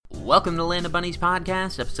Welcome to Land of Bunnies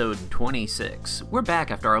Podcast, episode 26. We're back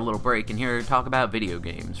after our little break and here to talk about video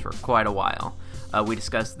games for quite a while. We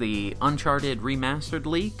discussed the Uncharted Remastered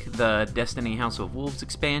leak, the Destiny House of Wolves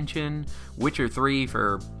expansion, Witcher 3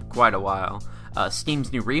 for quite a while,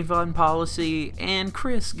 Steam's new refund policy, and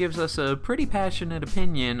Chris gives us a pretty passionate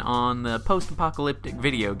opinion on the post-apocalyptic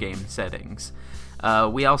video game settings.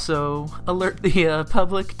 We also alert the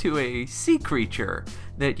public to a sea creature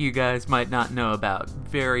that you guys might not know about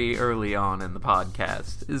very early on in the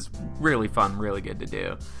podcast. It's really fun, really good to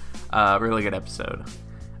do. Really good episode.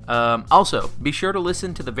 Also, be sure to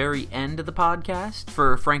listen to the very end of the podcast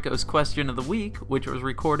for Franco's question of the week, which was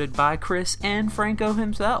recorded by Chris and Franco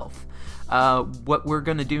himself. What we're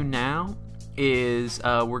going to do now is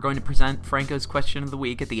we're going to present Franco's question of the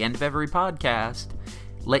week at the end of every podcast,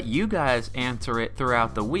 let you guys answer it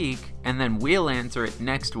throughout the week, and then we'll answer it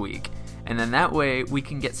next week. And then that way we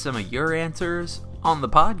can get some of your answers on the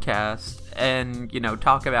podcast and,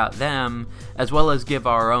 talk about them as well as give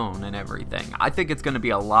our own and everything. I think it's going to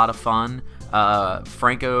be a lot of fun.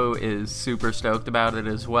 Franco is super stoked about it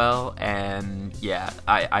as well. And yeah,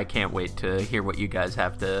 I can't wait to hear what you guys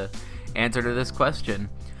have to answer to this question.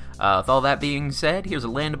 With all that being said, here's a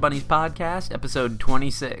Land of Bunnies podcast, episode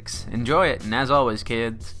 26. Enjoy it, and as always,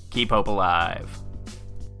 kids, keep hope alive.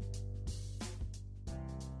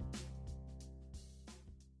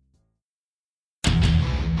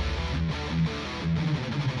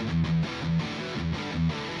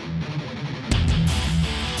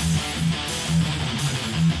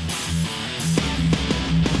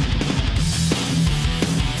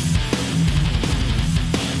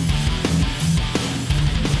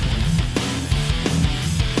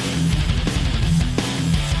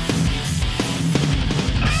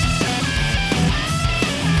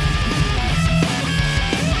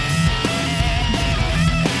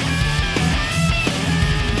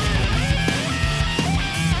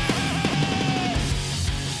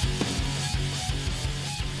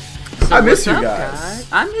 I miss you guys.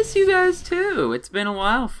 I miss you guys too. It's been a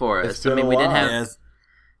while for us. We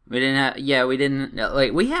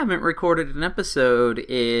haven't recorded an episode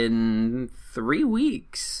in 3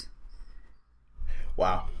 weeks.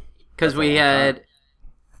 Wow. Because we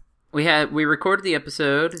recorded the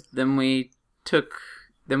episode, then we did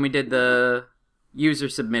the user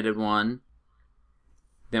submitted one,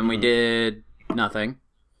 then we did nothing.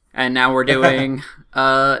 And now we're doing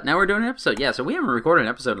an episode. Yeah, so we haven't recorded an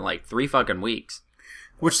episode in like 3 fucking weeks.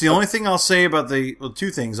 Which the only thing I'll say about two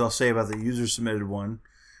things I'll say about the user submitted one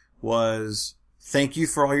was thank you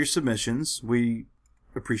for all your submissions. We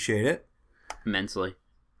appreciate it Immensely.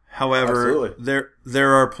 However, Absolutely.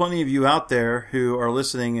 there are plenty of you out there who are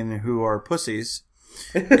listening and who are pussies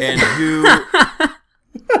and who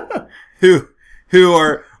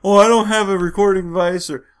are, I don't have a recording device,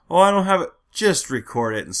 or I don't have it. Just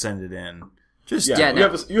record it and send it in.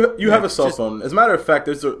 You have a cell phone. As a matter of fact,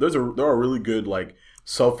 there are really good like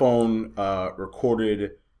cell phone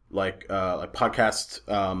recorded like podcast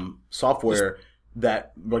software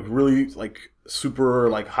that like really like super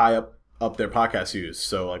like high up their podcast use.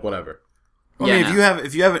 So like whatever. If you have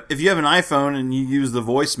an iPhone and you use the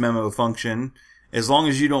voice memo function, as long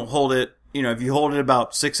as you don't hold it, if you hold it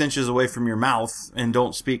about 6 inches away from your mouth and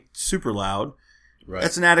don't speak super loud. Right.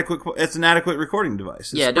 That's an adequate recording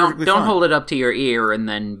device. It's don't hold it up to your ear and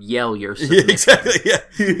then yell your submission. Yeah, exactly. Yeah,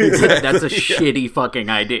 exactly. That's a shitty fucking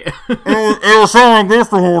idea. It was sounding like this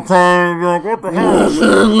the whole time. You're like, what the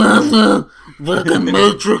hell? Fucking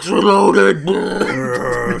Matrix Reloaded.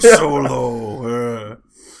 Solo.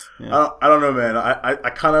 Yeah. I don't know, man.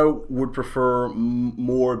 I kind of would prefer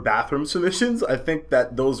more bathroom submissions. I think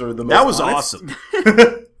that those are the most. That was honest. awesome.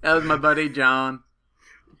 That was my buddy John.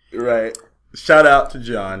 Right. Shout out to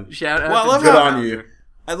John. Good on you.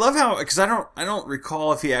 I love how, because I don't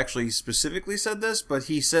recall if he actually specifically said this, but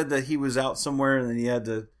he said that he was out somewhere and then he had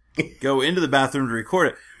to go into the bathroom to record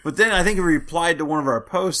it. But then I think he replied to one of our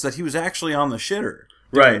posts that he was actually on the shitter.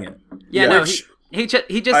 Right. It. Yeah, no, he just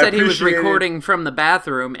said he was recording from the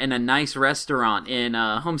bathroom in a nice restaurant in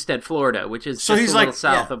Homestead, Florida, which is just a little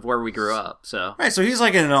south of where we grew up. So right, so he's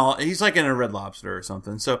like in a Red Lobster or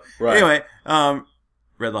something. So anyway,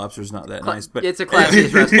 Red Lobster's not that nice, but it's a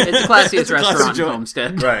classiest restaurant. It's a classiest restaurant in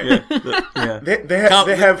Homestead. Right. Yeah.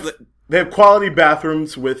 They have quality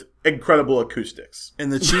bathrooms with incredible acoustics.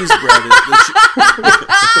 And the cheese bread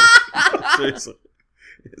is seriously.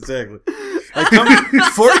 Exactly. Like,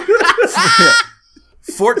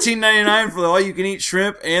 $14.99 for the all-you-can-eat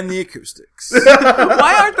shrimp and the acoustics.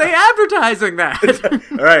 Why aren't they advertising that?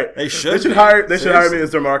 All right, they should hire me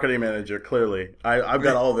as their marketing manager. Clearly, I've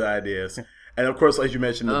got all the ideas, and of course, as you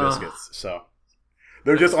mentioned, the biscuits. So,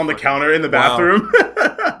 They're just on the counter in the bathroom.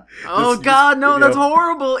 Oh God, no, that's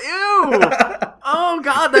horrible. Ew. Oh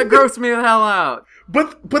God, that grossed me the hell out.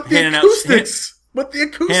 But the acoustics.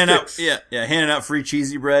 Handing out free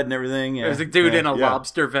cheesy bread and everything. Yeah. There's a dude in a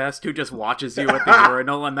lobster vest who just watches you at the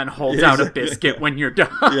urinal and then holds out a biscuit when you're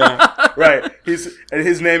done. Yeah, right.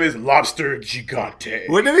 His name is Lobster Gigante.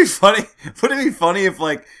 Wouldn't it be funny? Wouldn't it be funny if,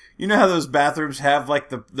 like, you know how those bathrooms have, like,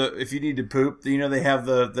 the if you need to poop, you know, they have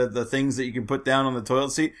the things that you can put down on the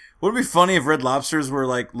toilet seat? Wouldn't it be funny if Red Lobsters were,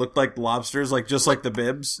 like, looked like lobsters, like, just like the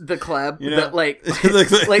bibs? The clab, you know? like a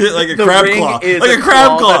crab claw. Like a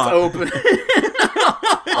crab claw. That's open.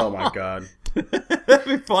 Oh my God. That'd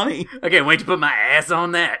be funny. I can't wait to put my ass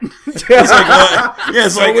on that.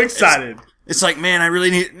 It's so excited. It's like, man, I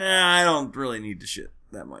don't really need to shit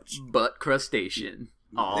that much. Butt crustacean.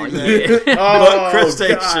 Oh yeah. Butt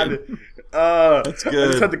crustacean. That's good.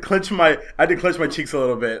 I just had to clench my cheeks a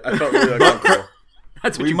little bit. I felt really uncomfortable.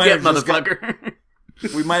 That's what you get, motherfucker.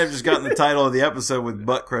 We might have just gotten the title of the episode with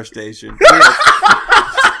Butt Crustacean.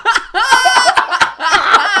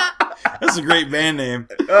 That's a great band name.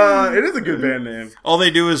 It is a good band name. All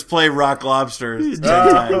they do is play Rock Lobster 10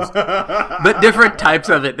 times. But different types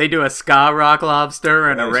of it. They do a ska rock lobster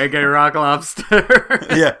and a reggae rock lobster.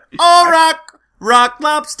 Yeah. Oh, rock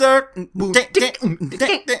lobster.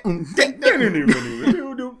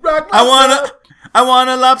 I want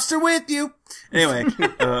a lobster with you. Anyway.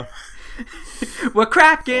 We're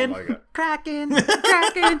cracking. Oh my God. Cracking.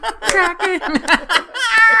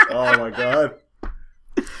 Oh my God.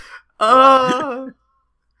 I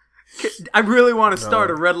really want to start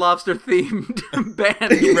a Red Lobster themed band,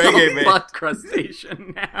 reggae band. Butt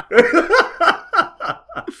Crustacean now.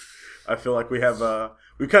 I feel like we've kind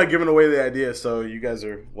of given away the idea, so you guys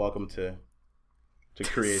are welcome to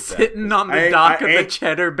create that. Sitting on the dock of the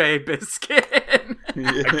Cheddar Bay biscuit.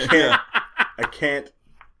 I can't.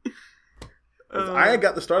 I ain't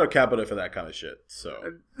got the startup capital for that kind of shit.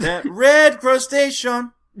 So that red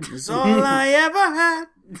crustacean is all I ever had.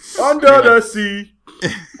 Under the sea.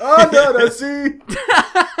 Under the sea.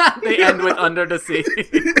 They end with under the sea.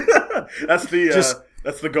 That's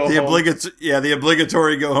the go home. The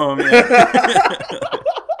obligatory go home. Yeah.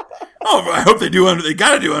 Oh, I hope they do they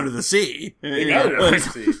gotta do under the sea. They gotta do under the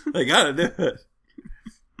sea. They gotta do it.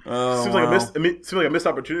 Oh, seems like a missed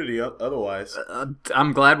opportunity otherwise.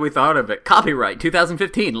 I'm glad we thought of it. Copyright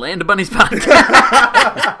 2015 Land of Bunnies podcast.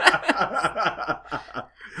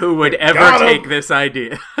 Who would ever take this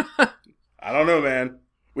idea? I don't know, man.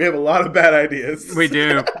 We have a lot of bad ideas. We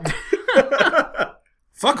do.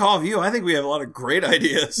 Fuck all of you. I think we have a lot of great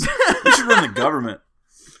ideas. We should run the government.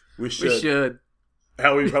 We should.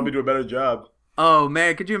 Hell, we'd probably do a better job. Oh,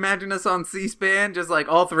 man, could you imagine us on C-SPAN? Just like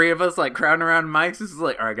all three of us like crowding around mics. This is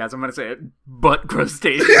like, all right, guys, I'm going to say it. Butt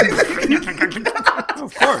crustacean.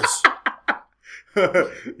 Of course.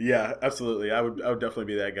 Yeah, absolutely. I would definitely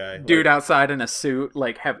be that guy. Dude outside in a suit,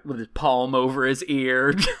 like with his palm over his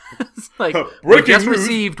ear. Just like, we just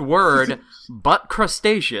received word, butt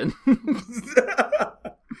crustacean.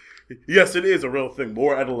 Yes, it is a real thing.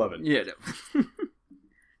 More at 11. Yeah.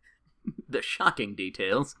 The shocking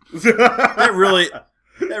details. That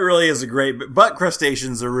really is a great... Butt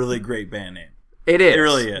Crustacean's a really great band name. It is. It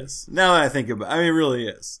really is. Now that I think about it, I mean, it really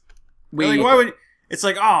is. Why would... It's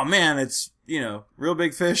like, oh, man, it's, real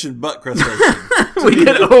big fish and butt crustacean. We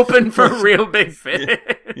could open for real big fish.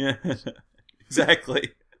 Yeah.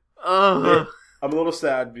 Exactly. I'm a little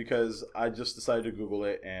sad because I just decided to Google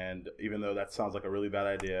it, and even though that sounds like a really bad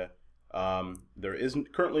idea, there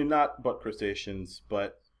isn't currently not butt crustaceans,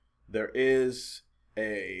 but there is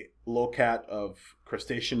a locat of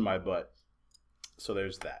crustacean my butt. So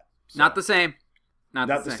there's that. So, not the same. Not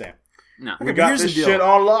the same. No. We got this shit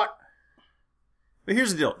on lock. But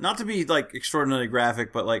here's the deal. Not to be like extraordinarily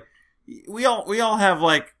graphic, but like we all have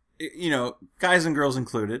like guys and girls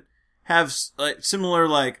included have like similar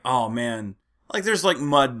like, oh man, like there's like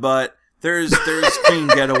mud butt, there's clean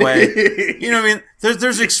getaway. You know what I mean?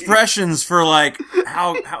 There's expressions for like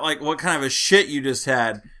how like what kind of a shit you just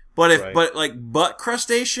had. But but like butt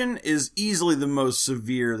crustacean is easily the most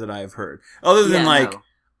severe that I've heard. Other than I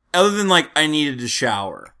needed to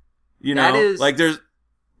shower. That is, like there's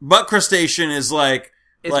butt crustacean is like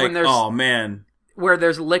oh man, where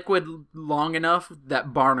there's liquid long enough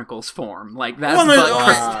that barnacles form. Like that's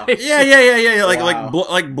butt crustacean. Yeah. Like wow.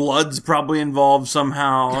 like blood's probably involved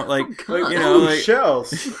somehow. Like like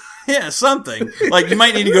shells. Yeah, something. Like you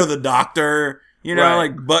might need to go to the doctor. Right.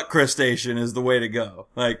 Like butt crustacean is the way to go.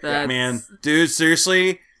 Like, man, dude,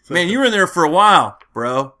 seriously? Man, you were in there for a while,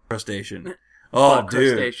 bro. Crustacean. Oh, butt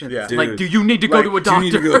dude. Crustacean. Yeah. Like, do you need to go to a doctor? Do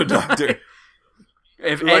you need to go to a doctor?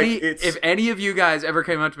 If any of you guys ever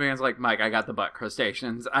came up to me and was like, Mike, I got the butt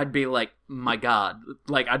crustaceans, I'd be like, my God.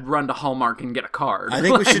 Like, I'd run to Hallmark and get a card. I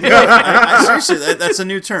think we should. Seriously, that's a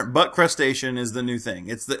new term. Butt crustacean is the new thing.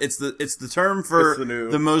 It's the term for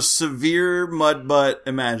the most severe mud butt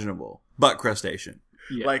imaginable. Butt crustacean.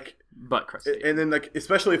 Yeah. Like butt crustacean. And then like,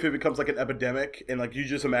 especially if it becomes like an epidemic, and like you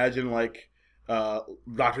just imagine like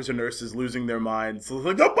doctors and nurses losing their minds. So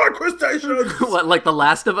like, the butt crustaceans. What, like The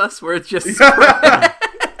Last of Us, where it's just a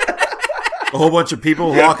whole bunch of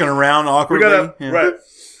people walking around awkwardly.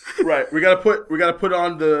 Right. We gotta put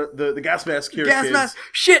on the gas mask here. Gas kids. mask.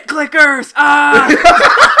 Shit clickers. Ah.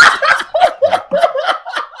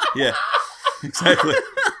 Yeah. Exactly.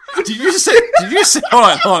 Did you just say?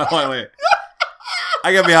 Hold on, wait.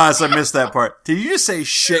 I gotta be honest, I missed that part. Did you just say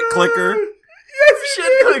shit clicker? Yes,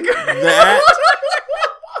 shit clicker. That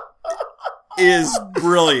is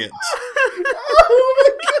brilliant. Oh my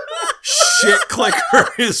God. Shit clicker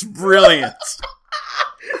is brilliant.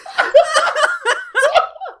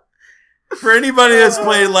 For anybody that's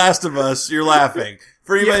played Last of Us, you're laughing.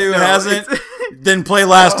 For anybody who hasn't, then play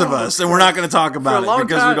Last of Us, and we're not going to talk about it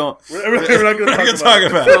because we don't. We're not going to talk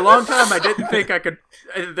about For it. a long time, I didn't think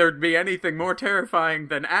there'd be anything more terrifying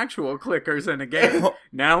than actual clickers in a game.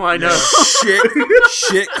 Now I know.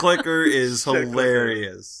 Shit clicker is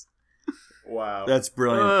hilarious. Wow, that's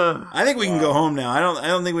brilliant. I think we can go home now. I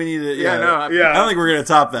don't think we need to. I don't think we're going to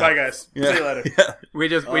top that. Bye, guys. Yeah. See you later. Yeah. We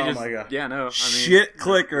just. My God. Yeah, no. I mean, shit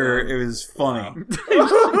clicker. It was funny.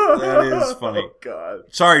 That is funny. Oh, God.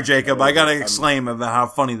 Sorry, Jacob. I got to exclaim about how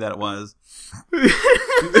funny that was.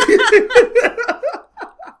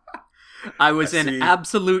 I was in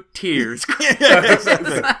absolute tears. Yeah,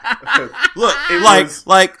 exactly. Look,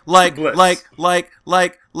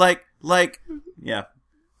 yeah.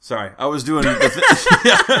 Sorry, I was doing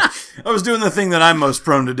the thing that I'm most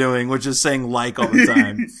prone to doing, which is saying like all the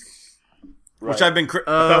time. Right. Which I've been.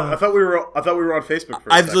 I thought we were on Facebook.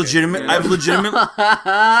 For I've legitimately.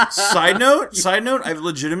 Side note. I've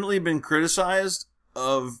legitimately been criticized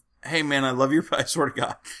of. Hey man, I love your. I swear to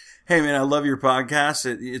God. Hey man, I love your podcast.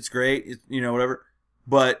 It's great. Whatever.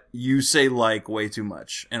 But you say like way too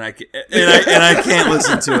much, and I can't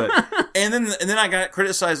listen to it. And then I got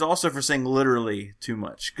criticized also for saying literally too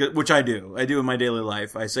much, which I do. I do in my daily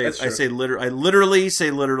life. I literally say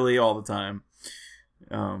literally all the time.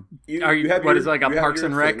 What is like a Parks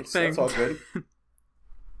and Rec thing? That's all good.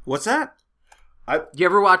 What's that? You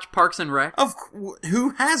ever watch Parks and Rec?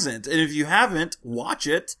 Who hasn't? And if you haven't, watch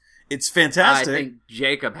it. It's fantastic. I think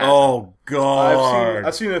Jacob has. Oh God!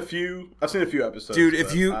 I've seen a few episodes. Dude,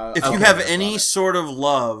 if you have any sort of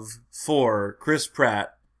love for Chris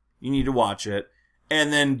Pratt, you need to watch it.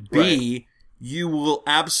 And then B, you will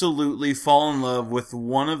absolutely fall in love with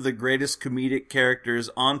one of the greatest comedic characters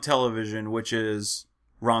on television, which is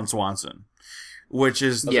Ron Swanson. Which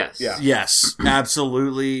is yes,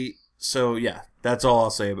 absolutely. So yeah, that's all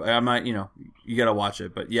I'll say. I might, you gotta watch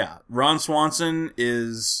it. But yeah, Ron Swanson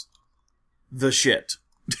is the shit.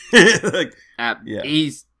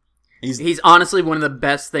 He's honestly one of the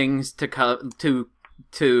best things to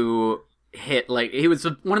hit. Like, he was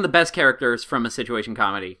one of the best characters from a situation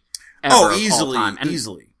comedy ever. Oh, easily, all time.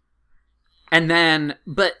 easily. And then,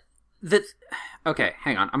 okay,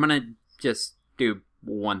 hang on. I'm gonna just do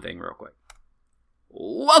one thing real quick.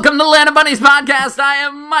 Welcome to the Land of Bunnies podcast. I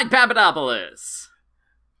am Mike Papadopoulos.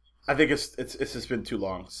 I think it's just been too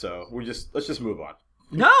long, so let's just move on.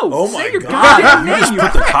 No! Oh my God! You just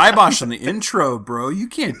put the kibosh on the intro, bro. You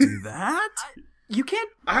can't do that. You can't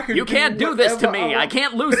do this to me. I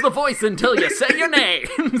can't lose the voice until you say your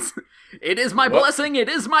names. It is my blessing. It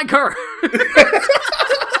is my curse.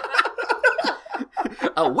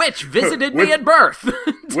 A witch visited me at birth.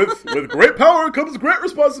 with great power comes great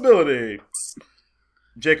responsibility.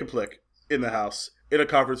 Jacob Plick in the house, in a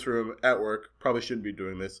conference room, at work. Probably shouldn't be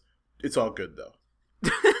doing this. It's all good, though.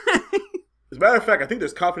 As a matter of fact, I think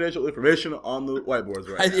there's confidential information on the whiteboards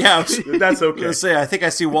right now. Yeah, that's okay. I was gonna say, I think I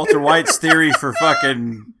see Walter White's theory for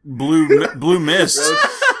fucking blue mist,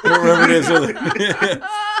 whatever it is.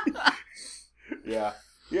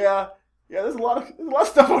 Yeah. There's a lot of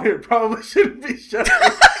stuff on here. Probably shouldn't be shown.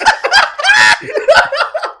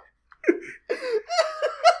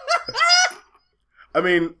 I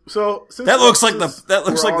mean, so since that looks like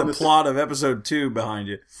the plot of episode 2 behind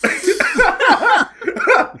you.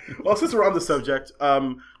 Well, since we're on the subject,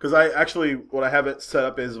 because what I have it set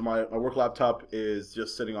up is my work laptop is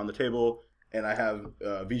just sitting on the table, and I have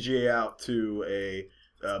VGA out to a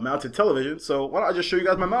mounted television. So why don't I just show you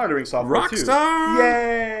guys my monitoring software too? Rockstar!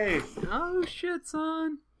 Yay! Oh shit,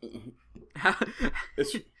 son!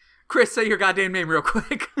 Chris, say your goddamn name real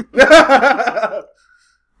quick.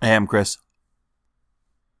 I am Chris.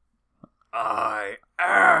 I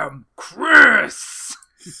am Chris.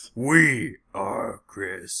 We are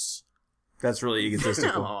Chris. That's really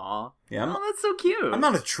egotistical. Aww. Yeah, that's so cute. I'm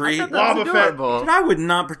not a tree. I thought that was adorable. Dude, I would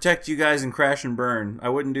not protect you guys and crash and burn. I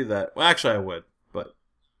wouldn't do that. Well, actually, I would, but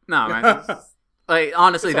no, man. Like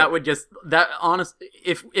honestly, that would just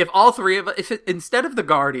if all three of us, instead of the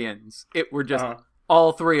Guardians, it were just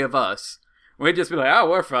all three of us, we'd just be like, oh,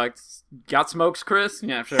 we're fucked. Got smokes, Chris?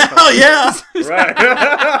 Yeah, sure. Hell yeah! Right.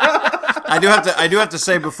 I do have to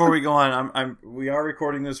say before we go on, we are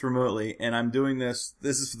recording this remotely, and I'm doing this.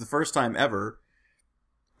 This is for the first time ever.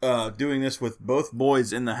 Doing this with both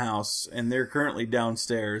boys in the house, and they're currently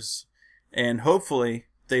downstairs, and hopefully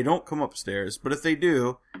they don't come upstairs. But if they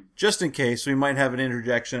do, just in case, we might have an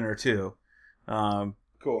interjection or two.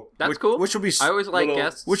 Cool. That's cool. Which will be. I always like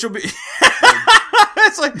guests. Which will be.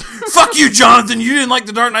 It's like, fuck you, Jonathan. You didn't like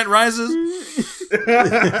The Dark Knight Rises.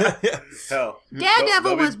 Hell,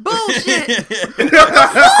 Daredevil was bullshit.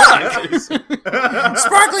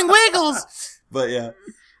 Sparkling Wiggles. But yeah.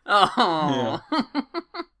 Oh. Yeah.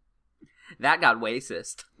 That got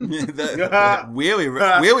racist. Really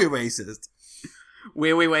racist.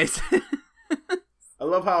 Really racist. I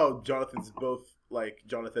love how Jonathan's both like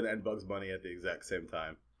Jonathan and Bugs Bunny at the exact same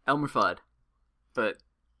time. Elmer Fudd. But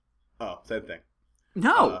same thing.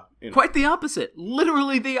 No, quite the opposite.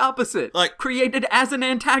 Literally the opposite. Like created as an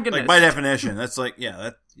antagonist. Like by definition, that's like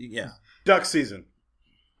Duck season.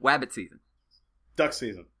 Wabbit season. Duck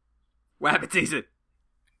season. Wabbit season.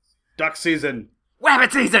 Duck season.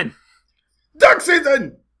 Wabbit season. Duck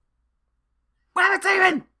season. Wabbit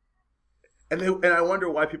season. And I wonder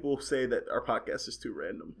why people say that our podcast is too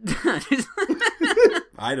random.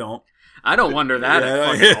 I don't wonder that at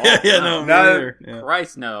fucking all. Yeah, no, neither.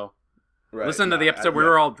 Christ, no. Right, listen to the episode where we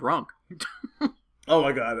were all drunk. Oh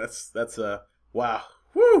my god, that's wow.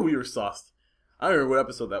 Woo, we were sauced. I don't remember what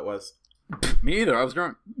episode that was. Me either, I was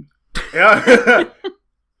drunk. Yeah.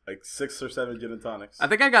 Like 6 or 7 gin and tonics. I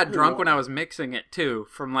think I got drunk when I was mixing it too,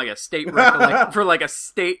 from like a state for like a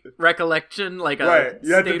state recollection, like a right.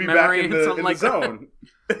 You had state to be memory, back in something the like zone.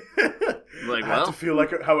 Like, I had to feel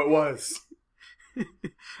like how it was.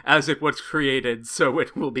 As it was created, so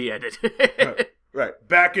it will be edited. Right.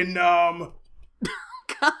 Back in God.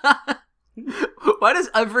 Why does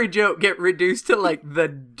every joke get reduced to like the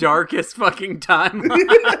darkest fucking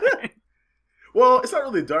timeline? Well, it's not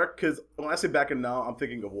really dark because when I say back in now, I'm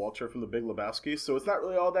thinking of Walter from The Big Lebowski, so it's not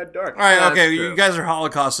really all that dark. All right, okay, you guys are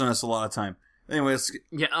holocausting us a lot of time. Anyways,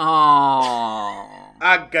 yeah. Oh.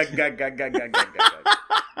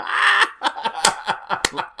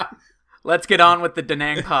 Let's get on with the Da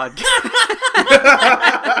Nang podcast.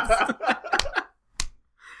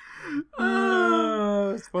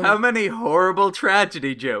 How many horrible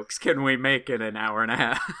tragedy jokes can we make in an hour and a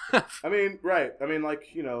half? I mean, right. I mean, like,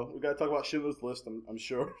 we gotta talk about Schindler's List, I'm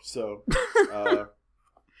sure, so.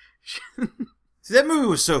 See, that movie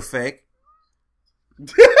was so fake.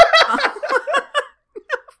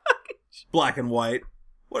 Black and white.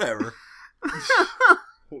 Whatever.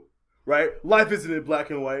 Right? Life isn't in black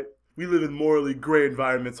and white. We live in morally gray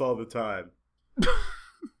environments all the time.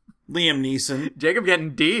 Liam Neeson. Jacob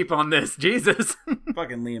getting deep on this. Jesus.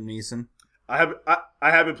 Fucking Liam Neeson. I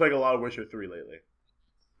have been playing a lot of Witcher 3 lately.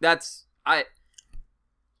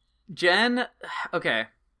 Jen, okay.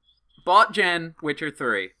 Bought Jen Witcher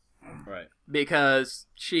 3. Right. Because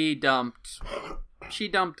she dumped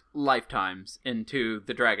lifetimes into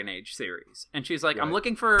the Dragon Age series. And she's like, right. I'm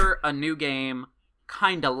looking for a new game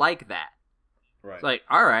kinda like that. Right. It's like,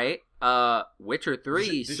 alright, Witcher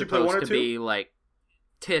 3 is supposed to be like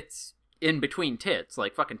tits in between tits,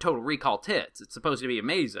 like fucking Total Recall tits. It's supposed to be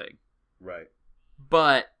amazing. Right.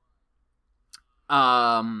 But,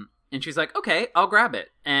 and she's like, okay, I'll grab it.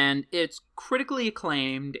 And it's critically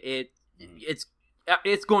acclaimed. It's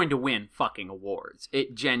going to win fucking awards.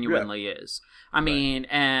 It genuinely is. I mean,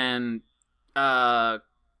 and, I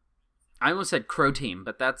almost said Crow Team,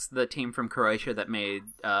 but that's the team from Croatia that made,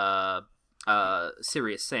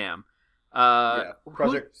 Serious Sam.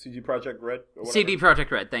 CD Projekt Red. CD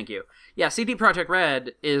Projekt Red, thank you. Yeah, CD Projekt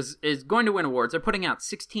Red is going to win awards. They're putting out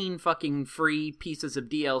 16 fucking free pieces of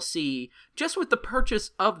DLC just with the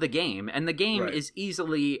purchase of the game, and the game is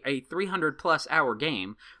easily a 300+ hour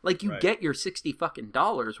game. Like, you get your $60 fucking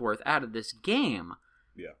worth out of this game.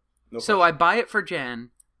 Yeah. So I buy it for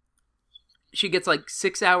Jen. She gets like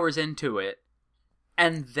 6 hours into it.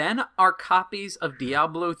 And then our copies of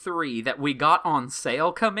Diablo 3 that we got on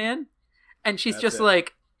sale come in. And she's just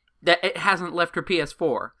like, that it hasn't left her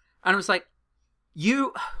PS4. And I was like,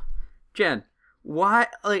 Jen, why,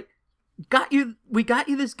 like, we got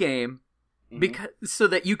you this game. because so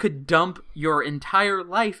that you could dump your entire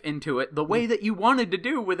life into it the way that you wanted to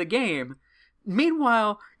do with a game.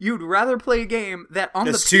 Meanwhile, you'd rather play a game that on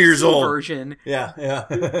it's the 2 years PC old version,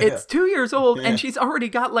 it's 2 years old, and she's already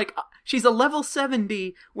got she's a level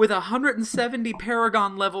 70 with 170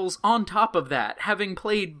 Paragon levels on top of that, having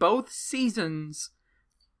played both seasons.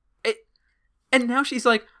 And now she's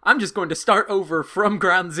like, I'm just going to start over from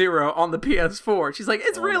ground zero on the PS4. She's like,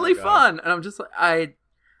 it's really fun, and I'm just like,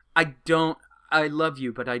 I love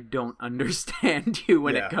you, but I don't understand you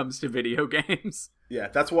when it comes to video games. Yeah,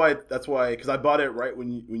 that's why, because I bought it right when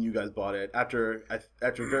you guys bought it, after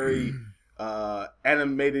very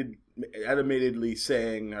animatedly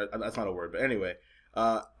saying, that's not a word, but anyway,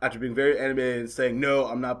 after being very animated and saying, no,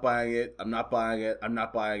 I'm not buying it, 2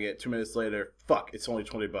 minutes later, fuck, it's only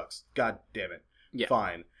 $20. God damn it. Yeah.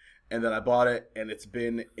 Fine. And then I bought it, and it's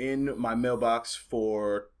been in my mailbox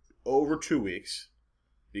for over 2 weeks,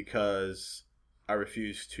 because I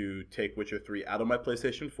refuse to take Witcher 3 out of my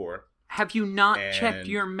PlayStation 4. Have you not checked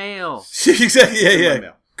your mail? Exactly.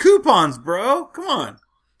 Yeah. Coupons, bro. Come on.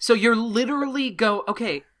 So you're literally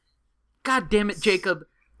okay. God damn it, Jacob.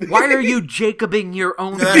 Why are you Jacobing your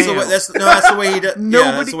own mail? That's the way he does.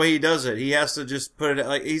 Yeah, that's the way he does it. He has to just put it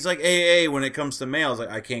like he's like AA when it comes to mail. It's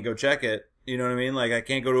like I can't go check it. You know what I mean? Like I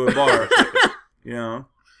can't go to a bar. You know.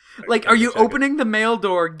 Like, are you opening the mail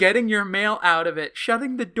door, getting your mail out of it,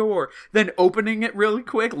 shutting the door, then opening it really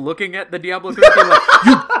quick, looking at the Diablo 3 thing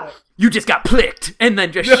like, you just got plicked, and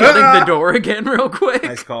then just shutting the door again real quick?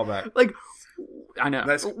 Nice callback. Like, I know.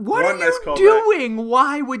 What are you doing?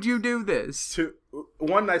 Why would you do this?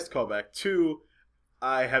 One, nice callback. 2,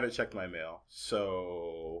 I haven't checked my mail,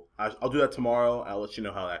 so I'll do that tomorrow. I'll let you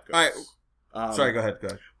know how that goes. All right. Sorry, go ahead.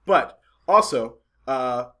 But, also,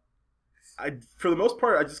 for the most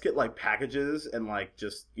part, I just get like packages and like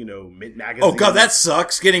just Mint magazines. Oh god, that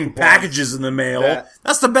sucks! Getting packages in the mail.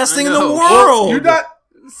 That's the best thing in the world. Well, you're not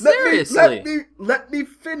seriously. Let me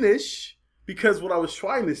finish, because what I was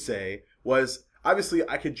trying to say was obviously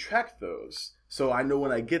I could track those, so I know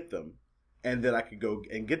when I get them, and then I could go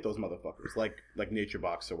and get those motherfuckers like Nature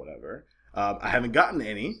Box or whatever. I haven't gotten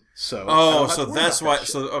any, so so that's why.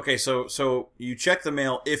 So you check the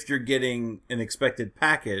mail if you're getting an expected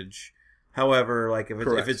package. However, like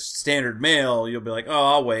if it's standard mail, you'll be like,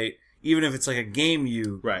 oh, I'll wait, even if it's like a game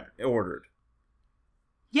you ordered.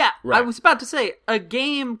 Yeah, right. I was about to say a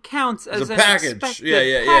game counts as a package. Package.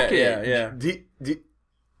 Yeah.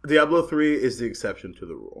 Diablo 3 is the exception to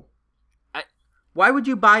the rule. Why would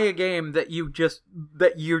you buy a game that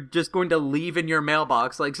you're just going to leave in your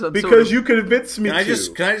mailbox like some? Because you convinced me. Can I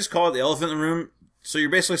just call it the elephant in the room? So you're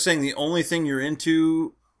basically saying the only thing you're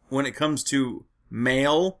into when it comes to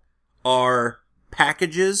mail are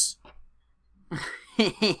packages?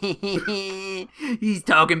 He's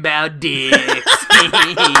talking about dicks.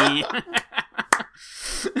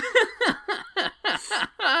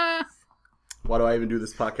 Why do I even do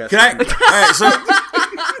this podcast? Alright, so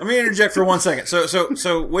let me interject for 1 second.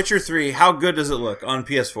 So Witcher 3, how good does it look on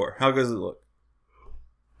PS4? How good does it look?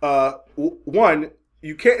 1,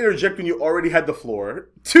 you can't interject when you already had the floor.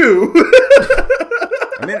 2,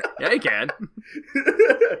 yeah, you can.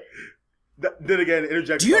 Then again,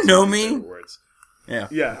 interject. Do you know me? Words.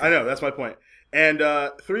 Yeah, I know. That's my point. And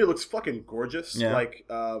 3 looks fucking gorgeous. Yeah. Like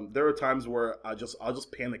there are times where I'll just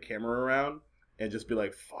pan the camera around and just be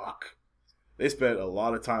like, "Fuck." They spent a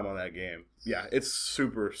lot of time on that game. Yeah, it's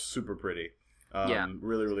super super pretty.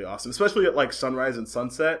 Really really awesome, especially at like sunrise and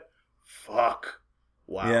sunset. Fuck.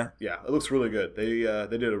 Wow. Yeah, it looks really good. They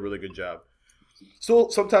did a really good job. Still,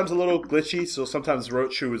 sometimes a little glitchy. So sometimes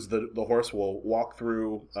Roadshoe is the horse will walk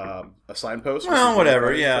through a signpost. Well,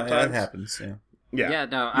 whatever. Yeah, that happens. Yeah.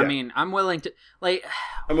 No, I mean, I'm willing to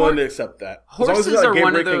I'm willing to accept that. Horses are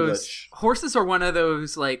one of those. Horses are one of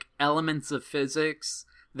those like elements of physics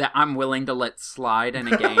that I'm willing to let slide in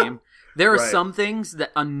a game. There are some things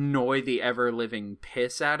that annoy the ever-living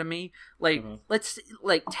piss out of me. Like, let's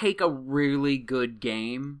take a really good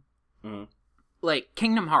game, like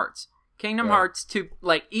Kingdom Hearts. Kingdom Hearts 2,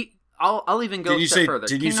 like, I'll even go a step further.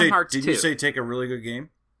 Did you say take a really good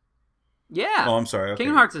game? Yeah. Oh, I'm sorry. Okay.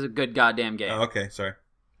 Kingdom Hearts is a good goddamn game. Oh, okay, sorry.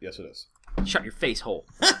 Yes, it is. Shut your face hole.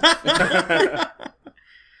 But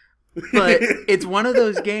it's one of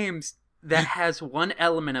those games that has one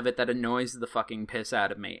element of it that annoys the fucking piss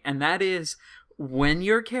out of me. And that is when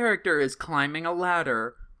your character is climbing a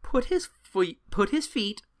ladder, put his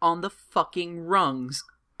feet on the fucking rungs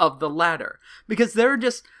of the ladder, because they're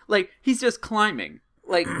just like, he's just climbing,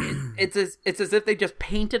 like it's as if they just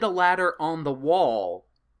painted a ladder on the wall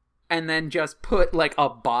and then just put like a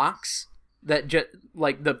box that just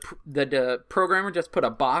like the programmer just put a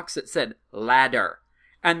box that said ladder,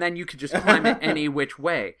 and then you could just climb it any which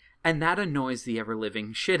way. And that annoys the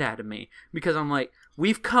ever-living shit out of me, because I'm like,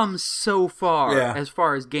 we've come so far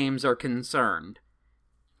as games are concerned.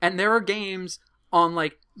 And there are games on,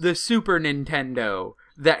 like, the Super Nintendo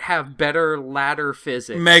that have better ladder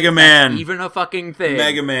physics. Mega Man. Even a fucking thing.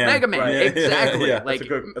 Mega Man. Right. Exactly. Yeah. Like,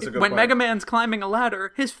 that's a good when point. Mega Man's climbing a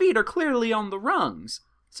ladder, his feet are clearly on the rungs.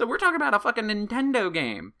 So we're talking about a fucking Nintendo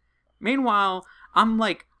game. Meanwhile, I'm,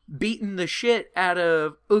 like, beating the shit out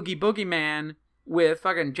of Oogie Boogie Man with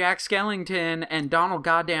fucking Jack Skellington and Donald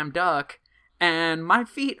Goddamn Duck, and my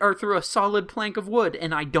feet are through a solid plank of wood,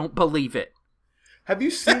 and I don't believe it. Have you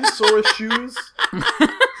seen Sora's shoes?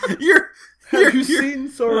 Have you seen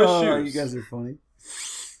Sora's shoes? You guys are funny.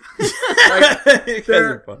 Like, You guys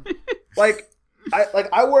are funny. Like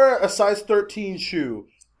I wear a size 13 shoe,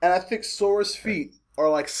 and I think Sora's feet are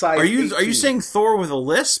like size. Are you 18. saying Thor with a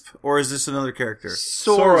lisp, or is this another character?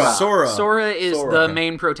 Sora. Sora is Sora. the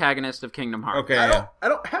main protagonist of Kingdom Hearts. Okay, I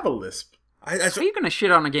don't have a lisp. How are you going to shit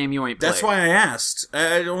on a game you ain't played? That's why I asked.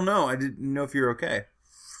 I don't know. I didn't know if you're okay.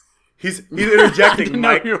 He's interjecting, I didn't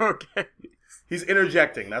Mike. know you were okay. He's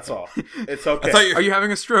interjecting. That's all. It's okay. Are you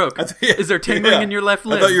having a stroke? Is there tingling in your left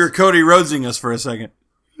leg? I thought you were Cody Rhodesing us for a second.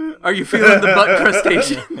 Are you feeling the butt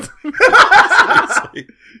crustacean?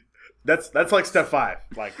 That's like step 5.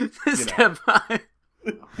 Like, Step 5.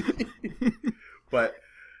 But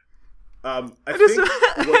I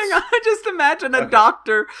just imagine a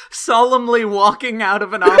doctor solemnly walking out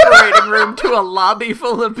of an operating room to a lobby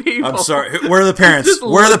full of people. I'm sorry. Where are the parents? Just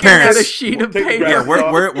Where are the looking at parents? a sheet of Take the paper. Yeah,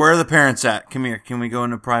 glasses where are the parents at? Come here. Can we go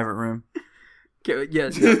in a private room?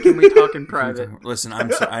 Yes, can we talk in private? Listen, I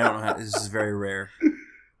don't know how. This is very rare.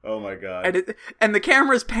 Oh my god. And the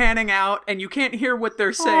camera's panning out, and you can't hear what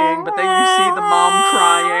they're saying, but then you see the mom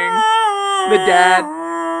crying, the dad,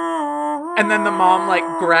 and then the mom like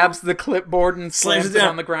grabs the clipboard and slams it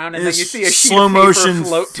on the ground, and then you see a sheet slow of paper motion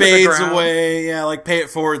float to the fades ground. away. Yeah, like pay it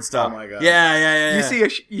forward stuff. Oh my god. Yeah.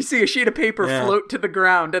 You see a sheet of paper float to the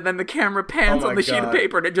ground, and then the camera pans Oh my on the sheet of God.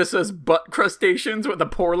 paper, and it just says "butt crustaceans" with a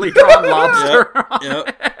poorly drawn lobster.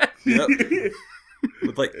 Yep.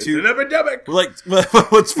 With like It's two. an epidemic. Like,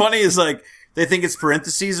 what's funny is like they think it's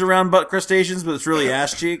parentheses around butt crustaceans, but it's really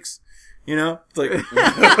ass cheeks. You know, it's like,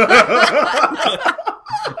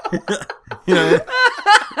 you know.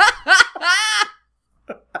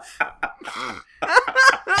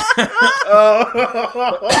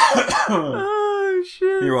 Oh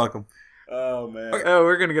shit! You're welcome. Oh man. Oh,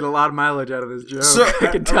 we're gonna get a lot of mileage out of this joke. So- I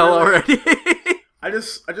can tell already. I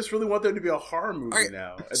just really want there to be a horror movie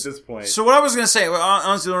now at this point. So what I was gonna say, well,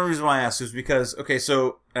 honestly, the only reason why I asked was because, okay,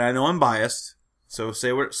 so and I know I'm biased, so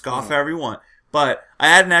say what scoff however you want, but I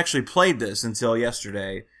hadn't actually played this until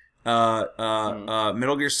yesterday.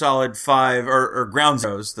 Metal Gear Solid 5 or Ground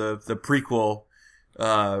Zeroes, the prequel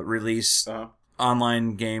release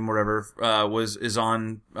online game, whatever, is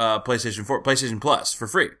on PlayStation 4, PlayStation Plus for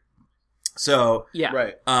free. So Yeah.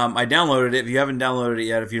 Right. I downloaded it. If you haven't downloaded it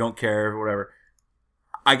yet, if you don't care, whatever.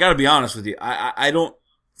 I gotta be honest with you. I don't,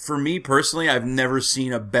 for me personally, I've never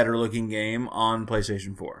seen a better looking game on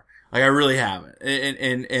PlayStation 4. Like, I really haven't.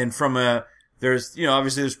 And from there's,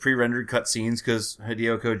 obviously there's pre-rendered cutscenes because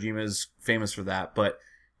Hideo Kojima is famous for that, but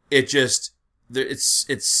it's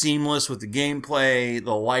seamless with the gameplay,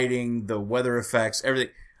 the lighting, the weather effects,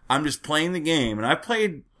 everything. I'm just playing the game, and I've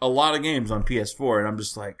played a lot of games on PS4, and I'm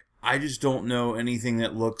just like, I just don't know anything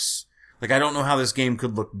that looks, like, I don't know how this game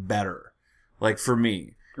could look better. Like, for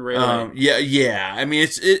me. Really? Yeah. I mean,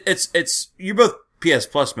 it's, you're both PS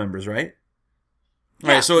Plus members, right?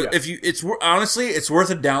 Yeah. Right. So honestly, it's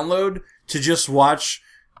worth a download to just watch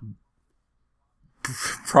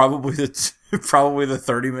probably the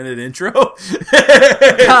 30-minute intro.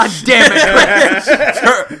 God damn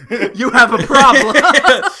it, you have a problem.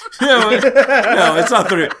 No, it's not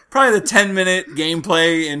 30. Probably the 10-minute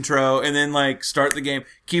gameplay intro, and then like start the game.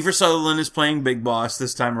 Kiefer Sutherland is playing Big Boss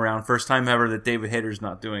this time around. First time ever that David Hayter's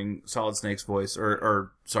not doing Solid Snake's voice,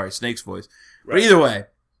 Snake's voice. Right. But either way,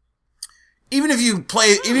 even if you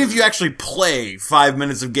actually play 5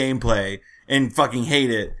 minutes of gameplay and fucking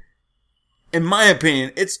hate it, in my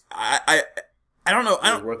opinion, I don't know.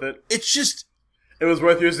 It was worth it. It's just. It was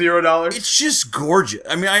worth your $0. It's just gorgeous.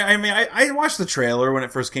 I mean, I watched the trailer when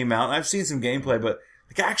it first came out, and I've seen some gameplay, but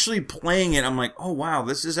like actually playing it, I'm like, oh wow,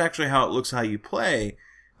 this is actually how it looks how you play.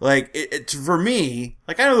 Like, it's for me,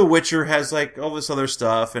 like I know The Witcher has like all this other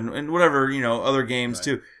stuff and whatever, other games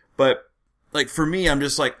too, but like for me, I'm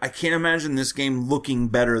just like, I can't imagine this game looking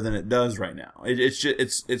better than it does right now.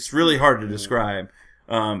 It's really hard to describe.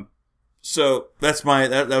 So that's why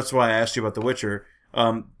I asked you about The Witcher.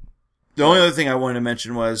 The only other thing I wanted to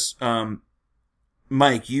mention was,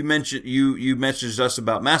 Mike, you messaged us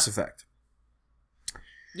about Mass Effect.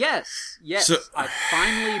 Yes. So, I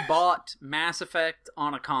finally bought Mass Effect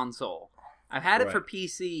on a console. I've had it for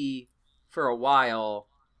PC for a while,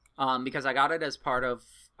 because I got it as part of...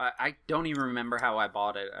 I don't even remember how I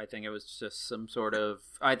bought it. I think it was just some sort of...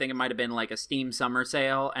 I think it might have been like a Steam Summer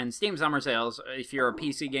Sale. And Steam Summer Sales, if you're a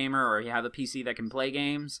PC gamer or you have a PC that can play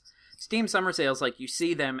games, Steam Summer Sales, like, you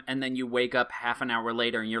see them and then you wake up half an hour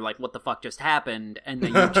later and you're like, what the fuck just happened? And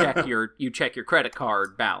then you check your credit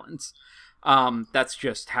card balance. That's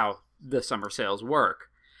just how the summer sales work.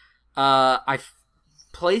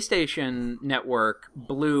 PlayStation Network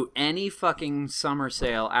blew any fucking summer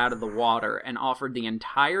sale out of the water and offered the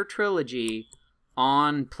entire trilogy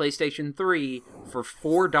on PlayStation 3 for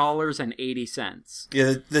 $4.80.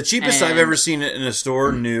 Yeah, the cheapest I've ever seen it in a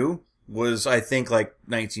store new was, I think, like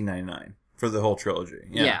 $19.99 for the whole trilogy.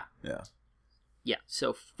 Yeah.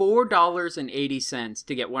 So $4.80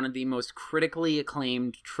 to get one of the most critically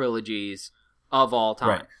acclaimed trilogies of all time.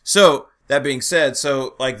 Right. So, that being said,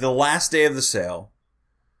 like the last day of the sale,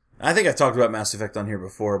 I think I've talked about Mass Effect on here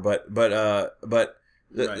before, but to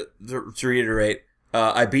reiterate,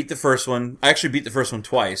 I beat the first one. I actually beat the first one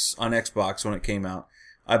twice on Xbox when it came out.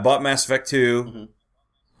 I bought Mass Effect 2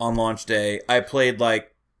 on launch day. I played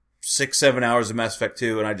like 6-7 hours of Mass Effect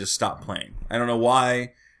 2 and I just stopped playing. I don't know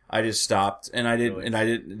why. I just stopped and I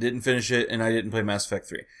didn't finish it and I didn't play Mass Effect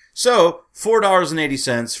 3. So,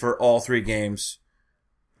 $4.80 for all 3 games.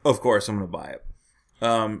 Of course, I'm going to buy it.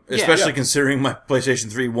 Especially considering my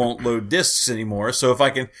PlayStation 3 won't load discs anymore. So if I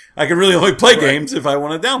can really only play games if I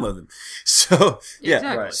want to download them. So, yeah.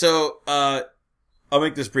 Exactly. Right. So, I'll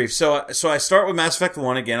make this brief. So I start with Mass Effect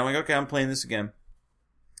 1 again. I'm like, okay, I'm playing this again.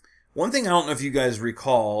 One thing I don't know if you guys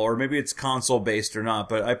recall, or maybe it's console based or not,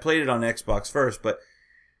 but I played it on Xbox first, but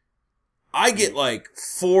I get like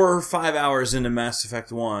 4 or 5 hours into Mass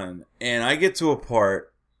Effect 1 and I get to a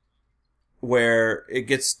part where it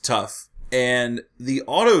gets tough. And the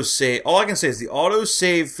autosave, all I can say is the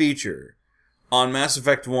autosave feature on Mass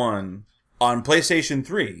Effect 1 on PlayStation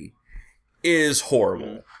 3 is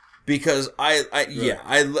horrible. Because I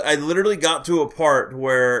literally got to a part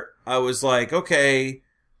where I was like, okay,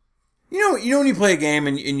 you know when you play a game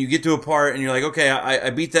and you get to a part and you're like, okay, I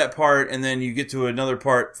beat that part, and then you get to another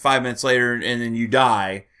part 5 minutes later and then you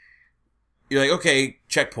die. You're like, okay,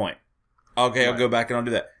 checkpoint. Okay, I'll go back and I'll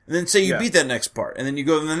do that. And then say you beat that next part, and then you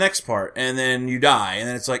go to the next part, and then you die, and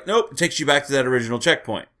then it's like, nope, it takes you back to that original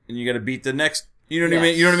checkpoint, and you gotta beat the next, you know what I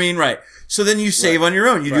mean? You know what I mean? Right. So then you save on your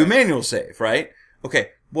own. You do a manual save, right? Okay,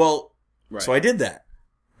 well, so I did that.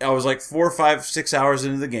 I was like 4, 5, 6 hours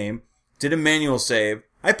into the game, did a manual save.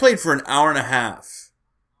 I played for an hour and a half.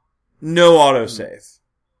 No autosave.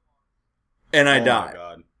 And I died. Oh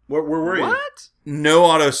my god. Where were you? What? No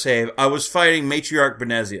autosave. I was fighting Matriarch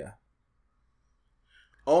Benezia.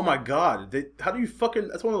 Oh my god! How do you fucking?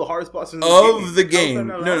 That's one of the hardest bosses in the game.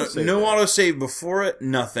 No autosave before it.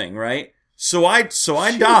 Nothing. Right. So I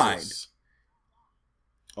died.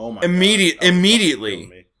 Oh my!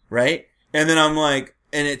 Immediately. Right. And then I'm like,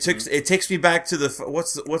 and it takes me back to the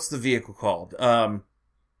what's the vehicle called? I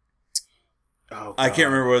can't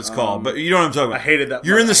remember what it's called, but you know what I'm talking about. I hated that.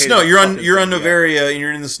 You're in the snow. You're on Novaria, and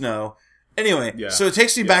you're in the snow. Anyway, so it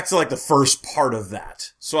takes me back to like the first part of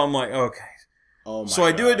that. So I'm like, okay. Oh my so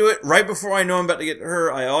I do it right before I know I'm about to get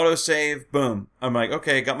her. I autosave. Boom. I'm like,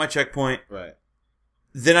 okay, got my checkpoint. Right.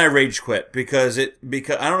 Then I rage quit because I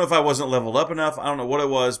don't know if I wasn't leveled up enough. I don't know what it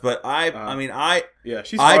was, but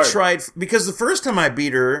she's hard. Tried because the first time I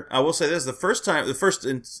beat her, I will say this: the first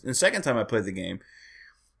and second time I played the game,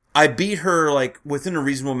 I beat her like within a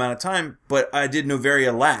reasonable amount of time, but I did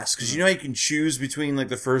Novaria last because you know how you can choose between like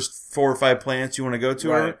the first 4 or 5 planets you want to go to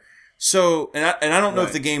her. So, and I don't know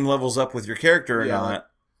if the game levels up with your character or not.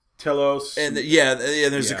 Telos. And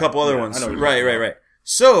there's a couple other ones. Right.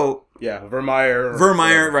 So. Yeah, Vermeer.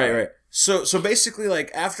 Right. So basically, like,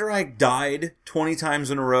 after I died 20 times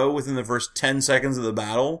in a row within the first 10 seconds of the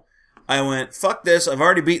battle, I went, fuck this, I've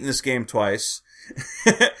already beaten this game twice.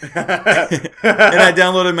 And I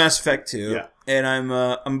downloaded Mass Effect 2. Yeah. And I'm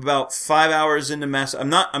about 5 hours into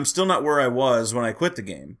I'm still not where I was when I quit the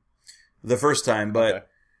game the first time, but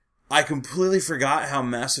I completely forgot how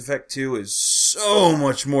Mass Effect 2 is so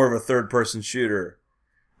much more of a third-person shooter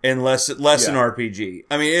and less an RPG.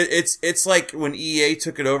 I mean, it's like when EA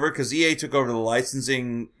took it over, because EA took over the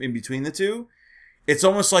licensing in between the two. It's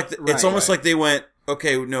almost like like they went,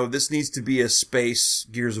 okay, no, this needs to be a space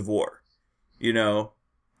Gears of War, you know,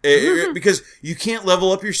 because you can't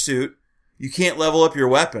level up your suit, you can't level up your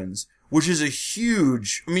weapons. which is a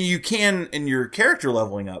huge, I mean, you can in your character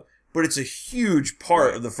leveling up, but it's a huge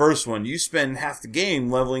part of the first one. You spend half the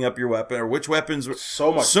game leveling up your weapon, or which weapons,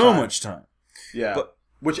 so much time. Yeah. But,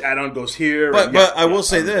 which add-on goes here. But I will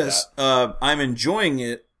say this, I'm enjoying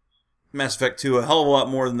it, Mass Effect 2, a hell of a lot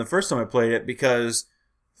more than the first time I played it, because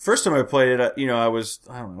first time I played it, I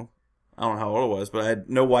don't know how old I was, but I had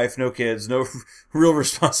no wife, no kids, no real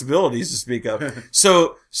responsibilities to speak of.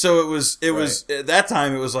 So it was, at that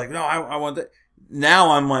time it was like, no, I want that.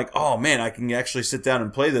 Now I'm like, oh man, I can actually sit down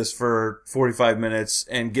and play this for 45 minutes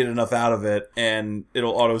and get enough out of it, and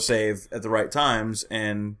it'll autosave at the right times,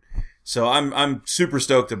 and so I'm super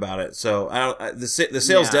stoked about it. So the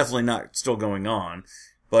sale's definitely not still going on,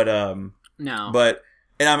 but no. But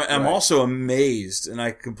and I'm also amazed, and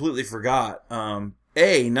I completely forgot.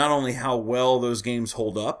 Not only how well those games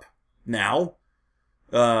hold up now,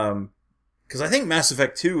 because I think Mass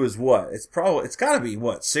Effect 2 is what? It's got to be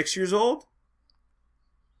 6 years old.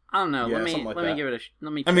 I don't know. Yeah, let me give it a.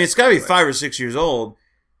 Let me. I mean, it's got to be 5 or 6 years old.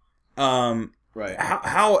 Right.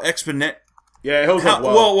 How exponent? Yeah, it holds up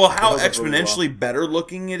well. How exponentially better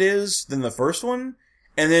looking it is than the first one,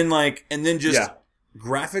 and then just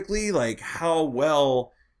graphically, like how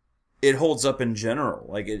well it holds up in general.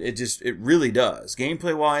 Like it really does.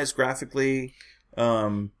 Gameplay wise, graphically.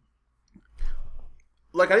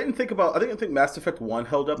 Like I didn't think Mass Effect 1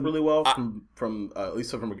 held up really well from at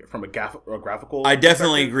least from a graphical. I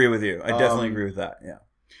definitely agree with you. I definitely agree with that. Yeah.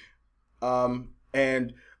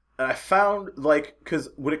 And I found because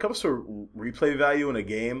when it comes to replay value in a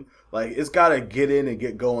game, like it's got to get in and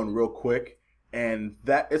get going real quick. And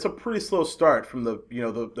that it's a pretty slow start from the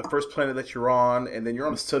first planet that you're on, and then you're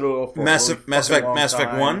on the Citadel for Mass Effect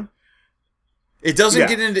 1. It doesn't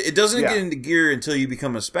get into gear until you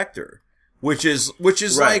become a Spectre, which is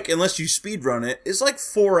like, unless you speed run it, it's like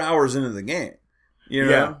 4 hours into the game. You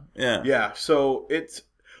know? Yeah. So it's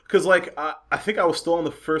because I think I was still on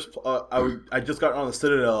the first. I just got on the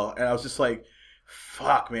Citadel, and I was just like,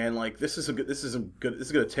 "Fuck, man! Like this isn't good. This is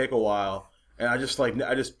gonna take a while." And because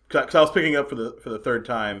I was picking up for the third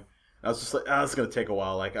time, I was just like, it's gonna take a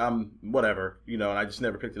while. Like whatever, and I just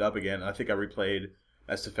never picked it up again. And I think I replayed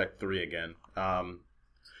Mass Effect 3 again,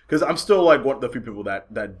 because I'm still like one of the few people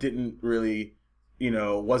that didn't really,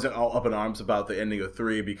 wasn't all up in arms about the ending of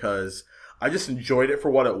 3, because I just enjoyed it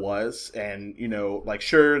for what it was, and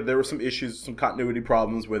sure, there were some issues, some continuity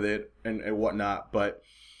problems with it and whatnot, but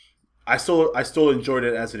I still enjoyed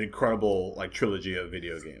it as an incredible trilogy of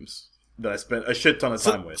video games that I spent a shit ton of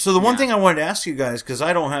time with. So the one thing I wanted to ask you guys, because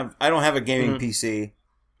I don't have a gaming PC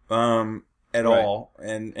at all,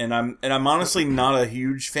 and I'm honestly not a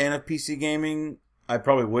huge fan of PC gaming. I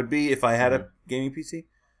probably would be if I had a gaming PC.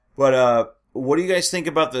 But what do you guys think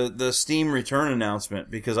about the Steam return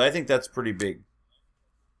announcement? Because I think that's pretty big.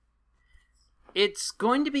 It's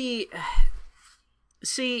going to be...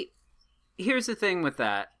 See, here's the thing with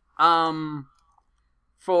that.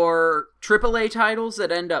 For AAA titles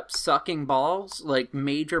that end up sucking balls, like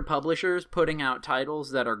major publishers putting out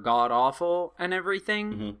titles that are god-awful and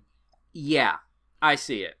everything, yeah, I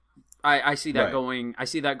see it. I see that going. I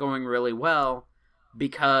see that going really well,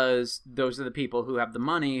 because those are the people who have the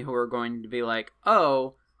money who are going to be like,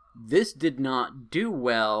 oh, this did not do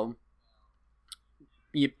well,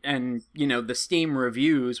 and the Steam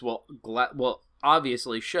reviews will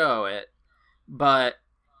obviously show it, but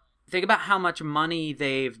think about how much money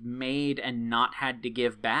they've made and not had to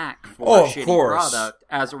give back for a shitty product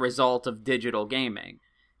as a result of digital gaming.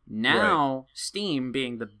 Now, Steam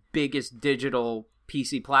being the biggest digital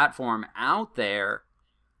PC platform out there,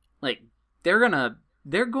 they're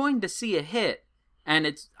going to see a hit,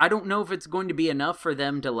 and I don't know if it's going to be enough for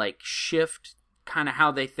them to shift kind of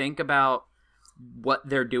how they think about what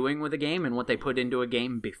they're doing with a game and what they put into a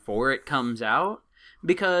game before it comes out,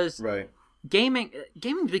 because gaming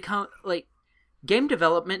become game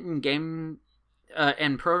development and game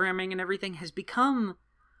and programming and everything has become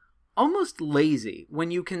almost lazy when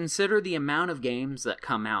you consider the amount of games that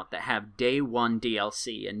come out that have day one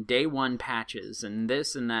DLC and day one patches and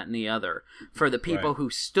this and that and the other for the people who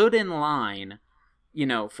stood in line,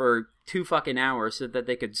 for 2 fucking hours so that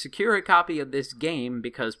they could secure a copy of this game,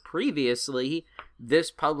 because previously this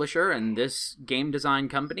publisher and this game design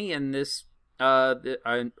company and this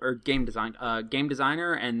game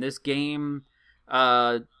designer and this game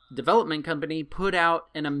development company put out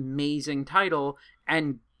an amazing title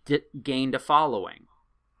and gained a following.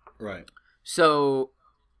 Right. So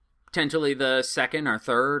potentially the second or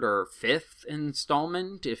third or fifth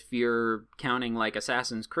installment, if you're counting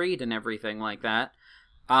Assassin's Creed and everything like that,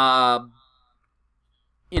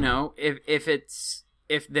 if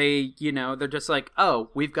if they, they're just like,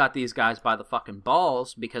 oh, we've got these guys by the fucking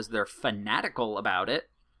balls because they're fanatical about it.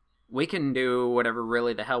 We can do whatever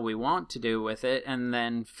really the hell we want to do with it and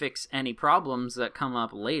then fix any problems that come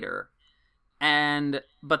up later.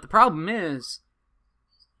 But the problem is,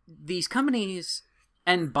 these companies,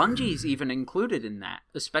 and Bungie's even included in that,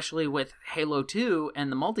 especially with Halo 2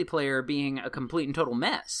 and the multiplayer being a complete and total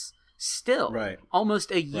mess, still,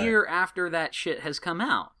 almost a year after that shit has come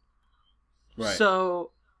out. Right.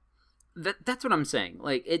 So, that's what I'm saying.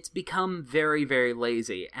 Like, it's become very, very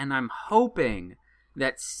lazy, and I'm hoping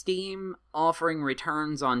that Steam offering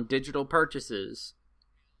returns on digital purchases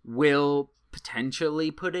will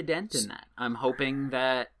potentially put a dent in that. I'm hoping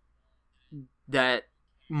that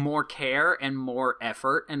more care and more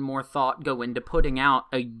effort and more thought go into putting out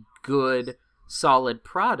a good, solid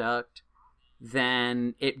product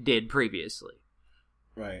than it did previously.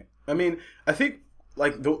 Right. I mean, I think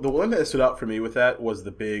like the one that stood out for me with that was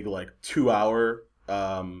the big 2-hour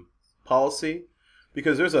policy,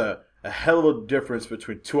 because there's a hell of a difference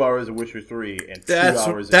between 2 hours of Witcher 3 and 2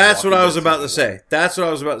 hours of That's what I was about to say. That's what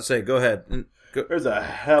I was about to say. Go ahead. There's a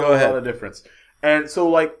hell of a lot of difference. And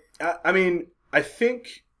so, I mean, I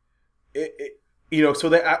think,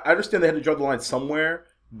 so I understand they had to draw the line somewhere,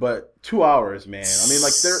 but 2 hours, man. I mean,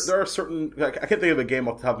 there are certain, I can't think of a game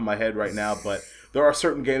off the top of my head right now, but there are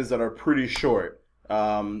certain games that are pretty short.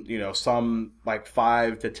 Some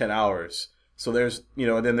 5 to 10 hours. So there's,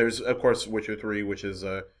 and then there's, of course, Witcher 3, which is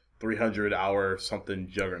a 300-hour something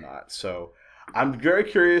juggernaut. So I'm very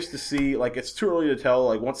curious to see, it's too early to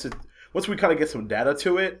tell, once we kind of get some data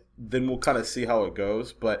to it, then we'll kind of see how it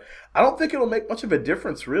goes. But I don't think it'll make much of a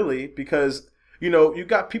difference, really, because, you've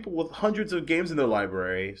got people with hundreds of games in their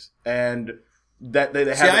libraries and that they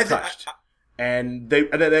haven't touched. And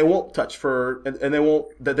they won't touch but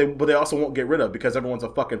they also won't get rid of because everyone's a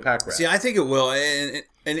fucking pack rat. See, I think it will,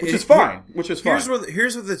 which is fine. Here's where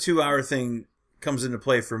the 2-hour thing comes into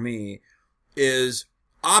play for me is,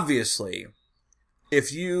 obviously,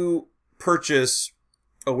 if you purchase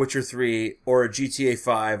a Witcher 3 or a GTA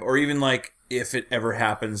 5, or even if it ever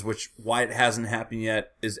happens, why it hasn't happened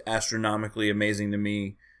yet is astronomically amazing to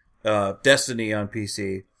me, Destiny on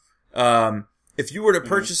PC. If you were to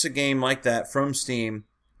purchase a game like that from Steam,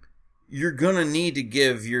 you're gonna need to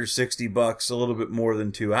give your $60 a little bit more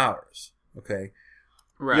than 2 hours. Okay?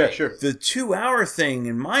 Right. Yeah, sure. The 2-hour thing,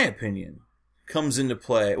 in my opinion, comes into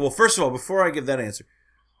play. Well, first of all, before I give that answer,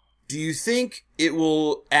 do you think it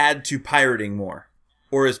will add to pirating more?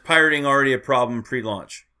 Or is pirating already a problem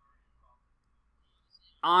pre-launch?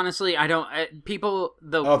 Honestly, I don't. I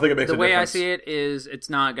don't think it makes the way difference. I see it is, it's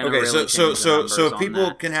not going to really change so if people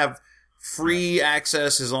that. can have free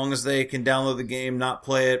access as long as they can download the game, not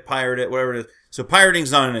play it, pirate it, whatever it is. So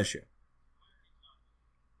pirating's not an issue.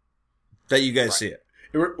 That you guys see it.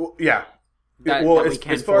 Yeah.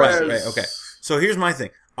 As far as... Right, okay. So here's my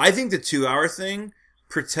thing. I think the 2-hour thing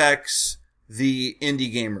protects the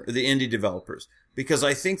indie gamer, the indie developers, because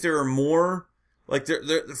I think there are more,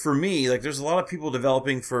 for me, there's a lot of people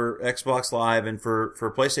developing for Xbox Live and for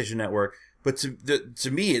PlayStation Network, but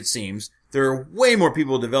to me it seems there are way more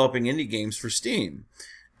people developing indie games for Steam.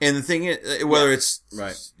 And the thing is, whether it's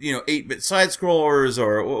 8-bit side scrollers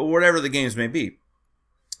or whatever the games may be.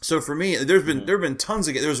 So for me, there have been tons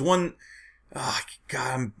of games. There's one, God,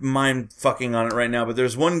 I'm mind fucking on it right now, but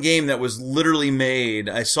there's one game that was literally made.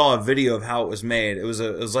 I saw a video of how it was made. It was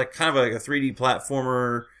kind of like a 3D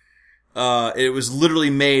platformer. It was literally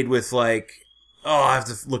made with I have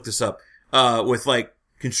to look this up. With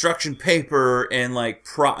construction paper and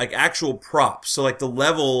actual props. So the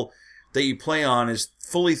level that you play on is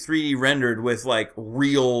fully 3D rendered with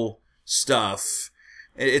real stuff.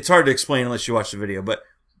 It's hard to explain unless you watch the video, but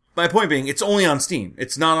my point being, it's only on Steam.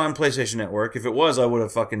 It's not on PlayStation Network. If it was, I would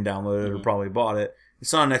have fucking downloaded it or probably bought it.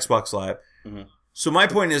 It's not on Xbox Live. Mm-hmm. So my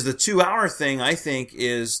point is, the 2-hour thing, I think,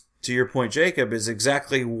 is, to your point, Jacob, is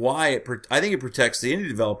exactly why I think it protects the indie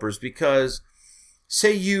developers, because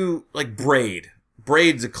say you, Braid.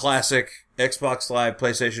 Braid's a classic Xbox Live,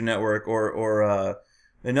 PlayStation Network, or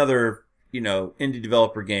another, indie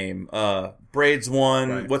developer game. Braid's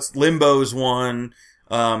one. Right. Limbo's one.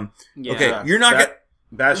 Okay, you're not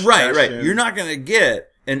right. You're not going to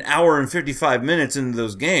get an hour and 55 minutes into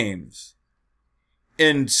those games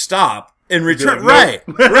and stop and return. Right.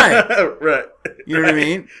 Right. You know what I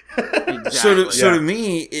mean? Exactly. So to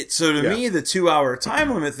me, me, the 2-hour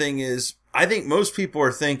time limit thing is, I think most people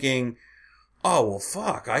are thinking, oh, well,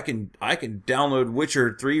 fuck, I can download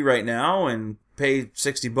Witcher 3 right now and pay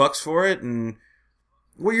 $60 for it, and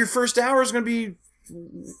your first hour is going to be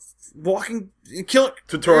walking, killing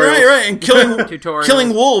tutorials, right, and killing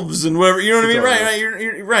tutorials. wolves and whatever. You know what I mean? Right.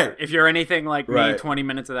 You're right. If you're anything like me, 20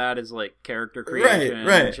 minutes of that is like character creation,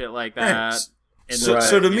 and shit like that. Right.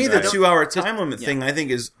 So to me, the 2-hour time limit thing, I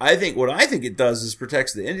think what it does is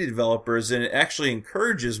protects the indie developers, and it actually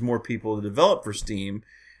encourages more people to develop for Steam,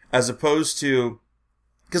 as opposed to,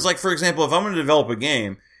 because like for example, if I'm going to develop a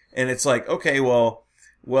game and it's like, okay, well,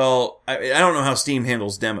 I don't know how Steam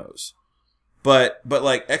handles demos, but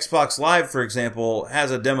like Xbox Live, for example,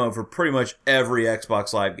 has a demo for pretty much every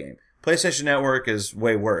Xbox Live game. PlayStation Network is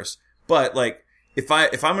way worse, but like if I'm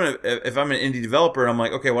an indie developer and I'm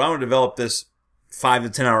like, okay, well, I'm going to develop this 5 to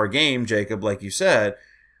 10 hour game, Jacob, like you said,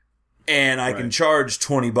 and I can charge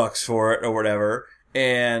 $20 for it or whatever,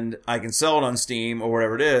 and I can sell it on Steam or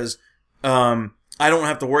whatever it is. I don't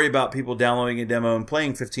have to worry about people downloading a demo and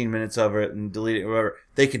playing 15 minutes of it and deleting it or whatever.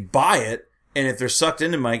 They could buy it, and if they're sucked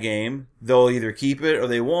into my game, they'll either keep it or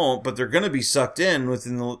they won't, but they're going to be sucked in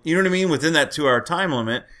within the, you know what I mean, within that 2-hour time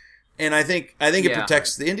limit. And I think it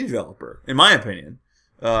protects the indie developer, in my opinion.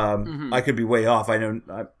 I could be way off.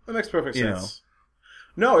 That makes perfect sense.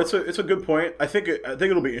 No, it's a good point. I think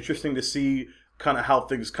it'll be interesting to see kind of how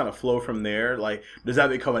things kind of flow from there. Like, does that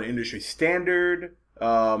become an industry standard?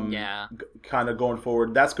 Kind of going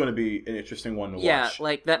forward. That's going to be an interesting one to watch. Yeah,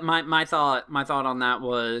 like that. My thought on that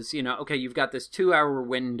was, okay, you've got this 2-hour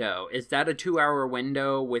window. Is that a 2-hour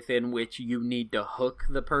window within which you need to hook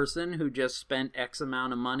the person who just spent X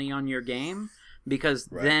amount of money on your game? Because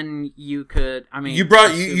then you could, you're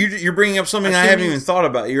bringing up something I haven't even thought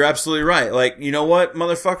about. You're absolutely right. Like, you know what,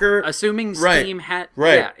 motherfucker? Assuming Steam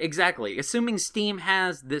yeah, exactly. Assuming Steam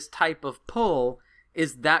has this type of pull,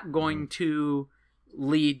 is that going to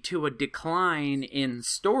lead to a decline in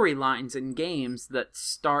storylines in games that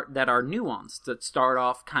are nuanced, that start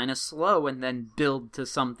off kind of slow and then build to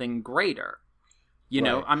something greater? You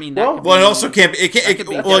know, I mean, it also can't be. It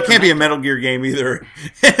can't be a Metal Gear game either.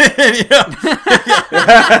 But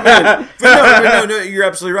no, you're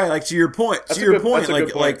absolutely right. Like to your point,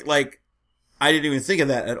 like I didn't even think of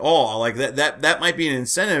that at all. Like that might be an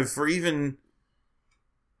incentive for even,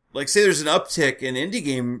 like, say there's an uptick in indie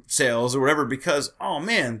game sales or whatever because, oh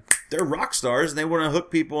man, they're rock stars and they want to hook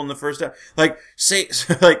people in the first hour. Like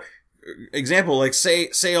example, like say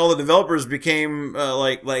all the developers became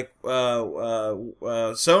Sony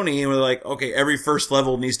and we're like, okay, every first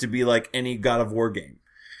level needs to be like any God of War game,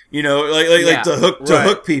 like to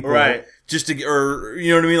hook people, right? Just to, or you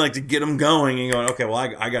know what I mean, like to get them going and going, okay, well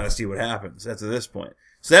I got to see what happens after this point.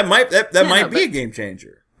 So that might be a game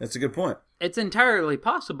changer. That's a good point. It's entirely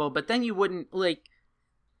possible, but then you wouldn't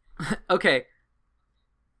okay.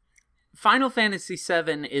 Final Fantasy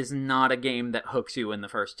VII is not a game that hooks you in the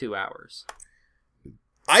first 2 hours.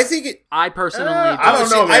 I think it. I personally, I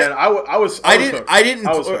don't know, man.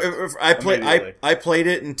 I played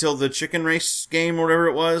it until the chicken race game or whatever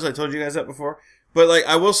it was. I told you guys that before. But like,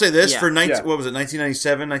 I will say this what was it,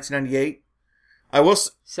 1997, 1998? I will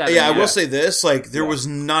say this. Like, there was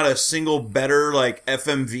not a single better like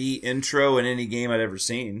FMV intro in any game I'd ever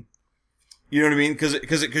seen. You know what I mean?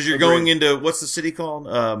 Because you're going into, what's the city called?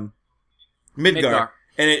 Midgar.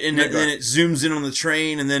 And it zooms in on the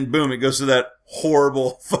train, and then boom, it goes to that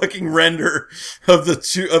horrible fucking render of the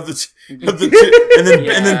two, and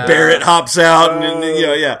then Barrett hops out, and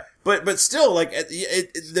then, But still, like,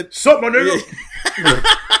 sup, my nigga.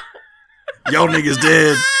 Y'all niggas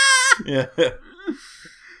dead. Yeah.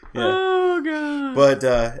 Oh god. But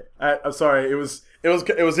I'm sorry. It was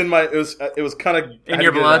in my. It was kind of in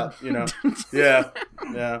your blood. Out,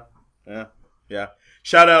 Yeah.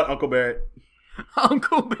 Shout out Uncle Barrett.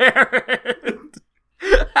 Uncle Barrett.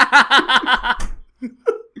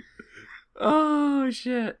 Oh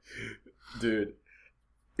shit, dude.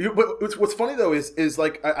 What's funny though is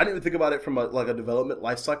like I didn't even think about it from a development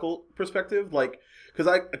life cycle perspective, like because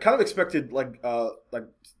I kind of expected like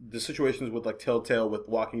the situations with like Telltale with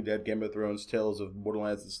Walking Dead, Game of Thrones, Tales of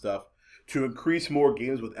Borderlands and stuff to increase more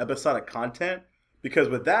games with episodic content, because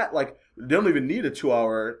with that, like, they don't even need a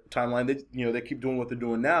 2-hour timeline. They keep doing what they're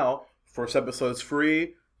doing now. First episode's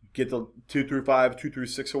free. Get the 2 through 5, 2 through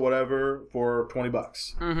 6 or whatever for $20.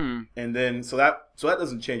 Mm-hmm. And then so that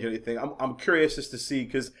doesn't change anything. I'm curious just to see,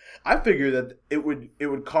 because I figure that it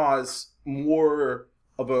would cause more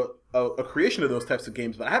of a creation of those types of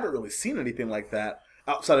games, but I haven't really seen anything like that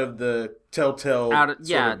outside of the Telltale sort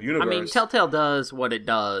of universe. I mean, Telltale does what it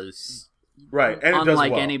does, right? And it unlike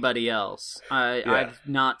does well. anybody else. I've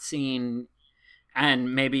not seen.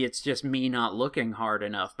 And maybe it's just me not looking hard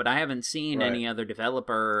enough, but I haven't seen any other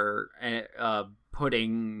developer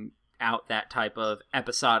putting out that type of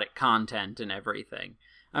episodic content and everything.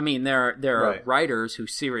 I mean, there are Right. writers who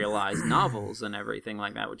serialize novels and everything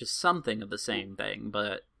like that, which is something of the same thing.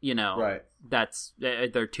 But Right.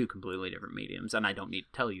 they're two completely different mediums, and I don't need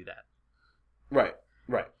to tell you that. Right.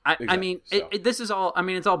 I mean, this is all. I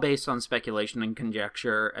mean, it's all based on speculation and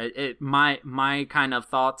conjecture. My kind of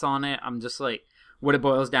thoughts on it. I'm just like, what it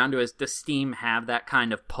boils down to is, does Steam have that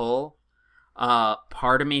kind of pull?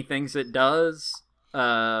 Part of me thinks it does.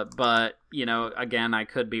 But again, I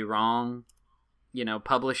could be wrong.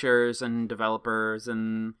 Publishers and developers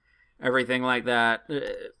and everything like that.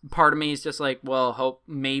 Part of me is just like, well, hope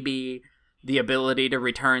maybe the ability to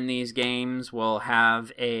return these games will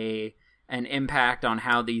have an impact on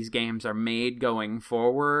how these games are made going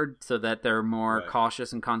forward, so that they're more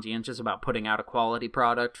cautious and conscientious about putting out a quality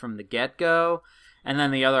product from the get-go. And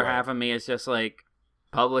then the other half of me is just like,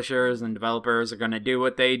 publishers and developers are going to do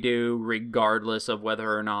what they do regardless of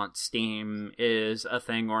whether or not Steam is a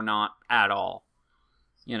thing or not at all.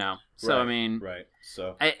 So I mean,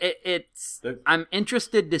 so I'm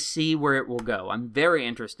interested to see where it will go. I'm very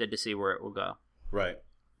interested to see where it will go. Right.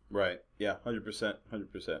 Yeah, 100%.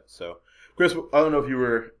 So, Chris, I don't know if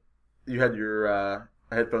you had your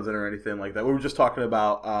headphones in or anything like that. We were just talking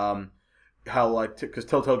about how, because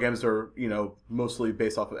Telltale games are, mostly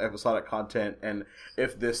based off of episodic content, and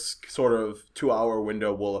if this sort of 2-hour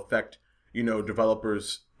window will affect,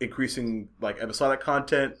 developers increasing, episodic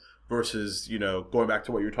content versus, going back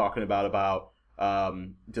to what you're talking about,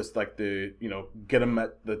 just the, get them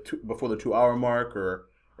at before the 2-hour mark, or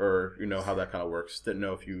how that kind of works. Didn't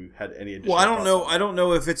know if you had any additional Well, I don't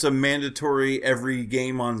know if it's a mandatory, every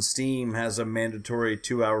game on Steam has a mandatory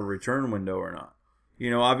 2-hour return window or not.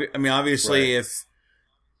 Obviously, if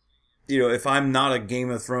I'm not a Game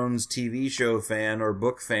of Thrones TV show fan or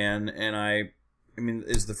book fan, and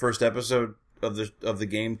is the first episode of the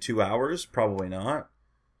game 2 hours? Probably not.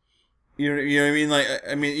 You know what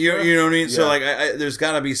I mean? You know what I mean? Yeah. So there's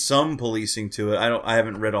got to be some policing to it. I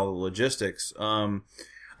haven't read all the logistics.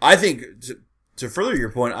 I think to further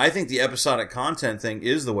your point, I think the episodic content thing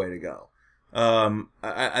is the way to go.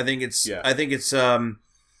 I think it's. Yeah. I think it's.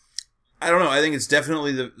 I don't know. I think it's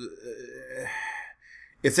definitely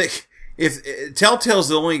if Telltale's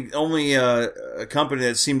the only company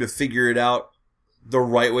that seemed to figure it out the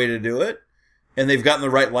right way to do it, and they've gotten the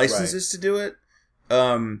right licenses to do it.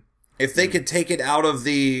 If they could take it out of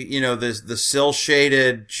the the cel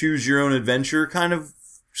shaded choose your own adventure kind of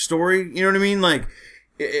story, you know what I mean? Like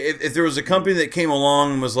if there was a company that came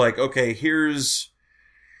along and was like, okay, here's.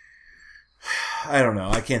 I don't know.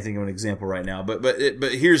 I can't think of an example right now, but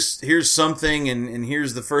here's something, and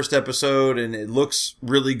here's the first episode, and it looks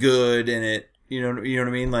really good, and it you know what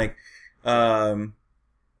I mean.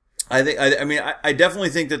 I definitely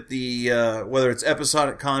think that the whether it's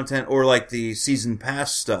episodic content or the season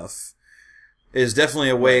pass stuff is definitely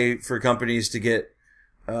a way for companies to get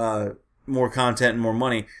more content and more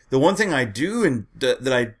money. The one thing I do, and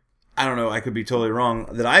that I don't know, I could be totally wrong,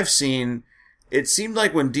 that I've seen. It seemed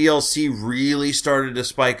like when DLC really started to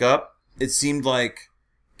spike up, it seemed like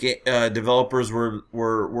developers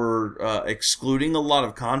were excluding a lot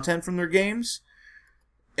of content from their games.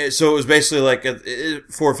 So it was basically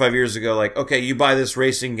 4 or 5 years ago, okay, you buy this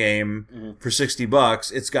racing game for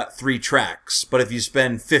 $60, it's got 3 tracks, but if you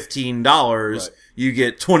spend $15, you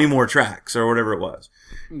get 20 more tracks or whatever it was.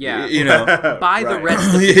 Yeah, buy the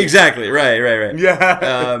rest of it. Exactly, right.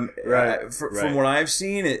 Yeah, From what I've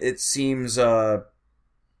seen, it seems a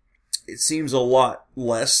lot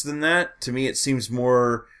less than that. To me, it seems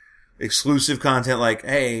more exclusive content,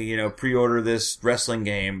 hey, pre-order this wrestling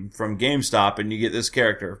game from GameStop and you get this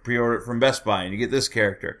character. Pre-order it from Best Buy and you get this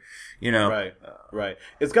character. Right.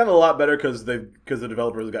 It's gotten a lot better because the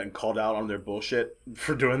developers have gotten called out on their bullshit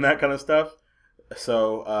for doing that kind of stuff.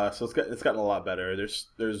 So it's gotten a lot better.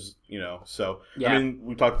 There's Yeah. I mean,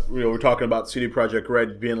 we're talking about CD Projekt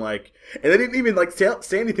Red being and they didn't even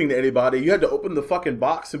say anything to anybody. You had to open the fucking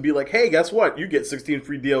box and be like, hey, guess what? You get 16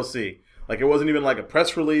 free DLC. It wasn't even a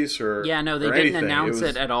press release or they didn't anything. announce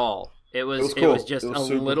it at all. It was just a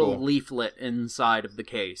little leaflet inside of the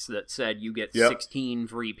case that said you get 16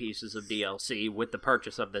 free pieces of DLC with the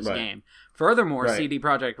purchase of this game. Furthermore, CD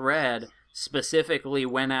Projekt Red specifically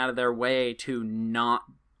went out of their way to not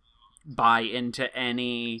buy into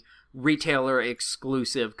any retailer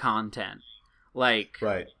exclusive content. They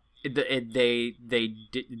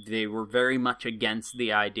were very much against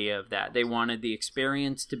the idea of that. They wanted the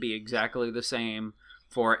experience to be exactly the same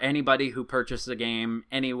for anybody who purchases a game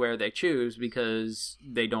anywhere they choose, because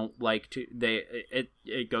they don't like to.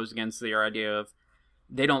 It goes against their idea of.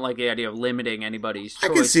 They don't like the idea of limiting anybody's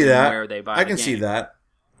choice in where they buy. I can see that.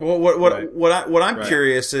 Well, what I'm Right.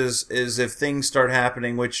 curious is if things start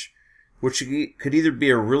happening, which could either be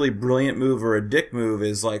a really brilliant move or a dick move.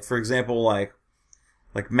 Is like, for example, like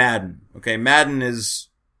Madden. Okay, Madden is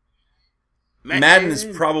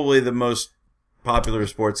probably the most popular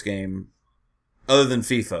sports game other than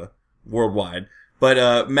FIFA worldwide.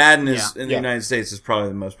 But Madden is in the United States is probably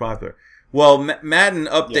the most popular. Well, Madden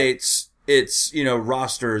updates its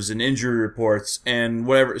rosters and injury reports and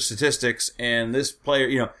whatever statistics, and this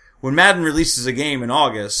player, when Madden releases a game in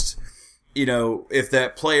August, if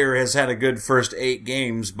that player has had a good first 8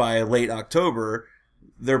 games by late October,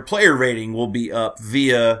 their player rating will be up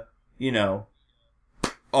via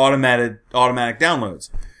automatic downloads.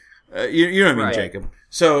 You know what I mean, Right. Jacob?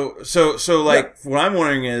 So what I'm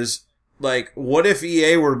wondering is, like, what if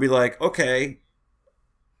EA were to be like, okay,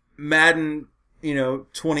 Madden,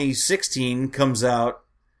 2016 comes out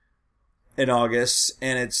in August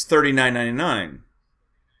and it's $39.99.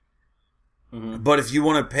 Mm-hmm. But if you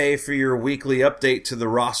want to pay for your weekly update to the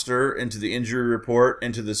roster and to the injury report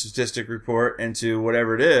and to the statistic report and to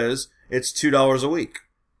whatever it is, it's $2 a week.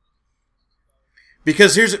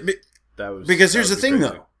 Because here's the thing, crazy.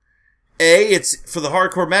 though. It's for the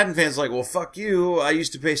hardcore Madden fans, like, well, fuck you. I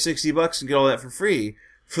used to pay $60 and get all that for free.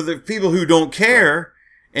 For the people who don't care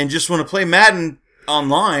and just want to play Madden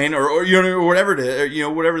online or whatever it is,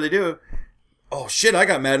 or, whatever they do. Oh shit! I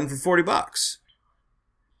got Madden for $40.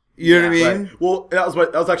 You know what I mean? Right. Well, that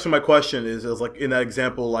was actually my question. Is like in that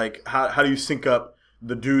example, like how do you sync up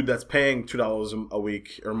the dude that's paying $2 a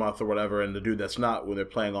week or a month or whatever, and the dude that's not when they're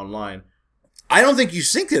playing online? I don't think you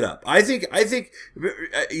synced it up. I think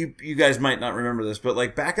you guys might not remember this, but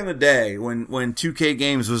like back in the day when 2K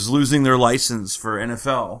Games was losing their license for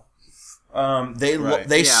NFL,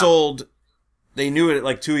 they sold. They knew it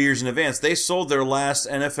like 2 years in advance. They sold their last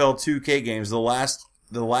NFL 2K games, the last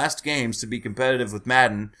games to be competitive with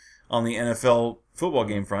Madden on the NFL football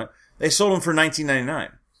game front. They sold them for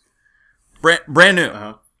 $19.99, brand new.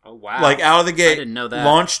 Uh-huh. Oh wow! Like out of the gate. I didn't know that.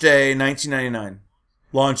 Launch day, $19.99.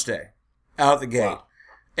 Launch day, out the gate, Wow.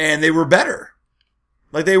 And they were better.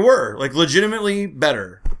 Like they were legitimately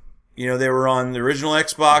better. They were on the original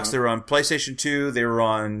Xbox. Mm-hmm. They were on PlayStation 2. They were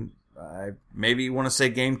on. Maybe you want to say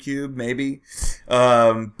GameCube, maybe,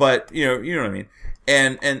 but you know what I mean.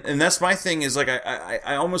 And that's my thing is like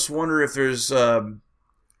I almost wonder if there's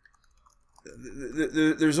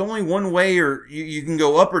only one way, or you can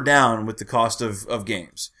go up or down with the cost of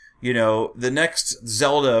games. The next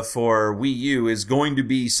Zelda for Wii U is going to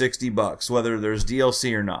be $60, whether there's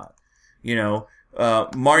DLC or not.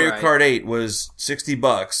 Mario Right. Kart 8 was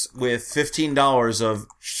 $60 with $15 of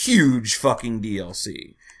huge fucking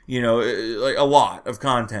DLC. Like a lot of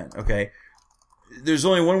content. Okay, there's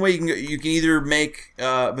only one way you can go. You can either make,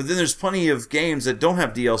 but then there's plenty of games that don't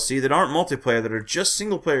have DLC that aren't multiplayer that are just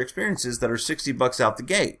single player experiences that are $60 out the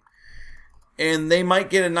gate, and they might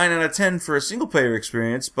get a 9 out of 10 for a single player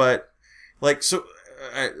experience. But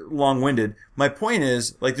long winded. My point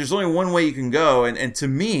is like there's only one way you can go, and to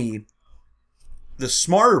me, the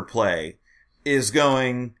smarter play is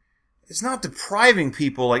going. It's not depriving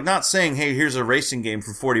people, like not saying, hey, here's a racing game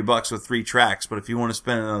for $40 with 3 tracks, but if you want to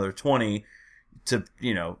spend another 20 to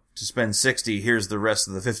spend 60, here's the rest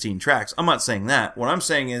of the 15 tracks. I'm not saying that. What I'm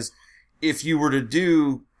saying is if you were to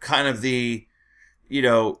do kind of the,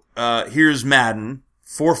 here's Madden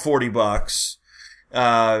for $40,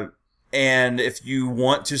 and if you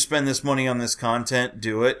want to spend this money on this content,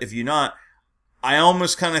 do it. If you not, I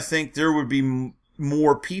almost kind of think there would be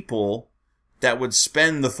more people that would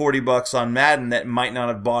spend the $40 on Madden that might not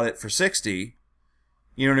have bought it for 60.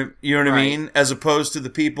 You know what I mean? As opposed to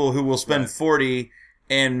the people who will spend 40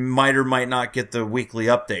 and might or might not get the weekly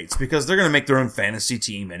updates because they're going to make their own fantasy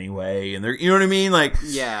team anyway, and you know what I mean? Like,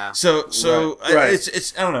 yeah. So Right.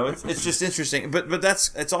 It's I don't know. It's just interesting, but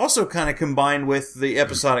it's also kind of combined with the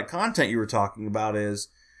episodic content you were talking about. Is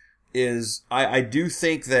I do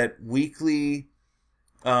think that weekly,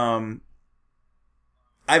 I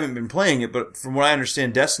haven't been playing it, but from what I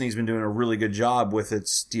understand, Destiny's been doing a really good job with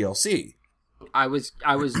its DLC. I was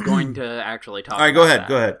going to actually talk. All right, about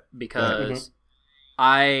go ahead. Because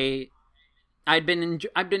I've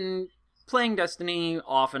been playing Destiny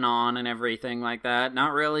off and on and everything like that.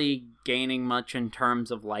 Not really gaining much in terms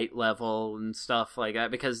of light level and stuff like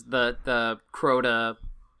that because the Crota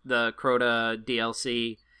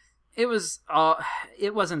DLC,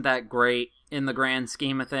 it wasn't that great in the grand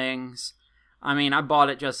scheme of things. I mean, I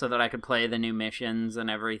bought it just so that I could play the new missions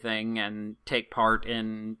and everything and take part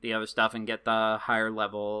in the other stuff and get the higher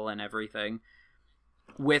level and everything.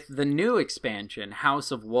 With the new expansion,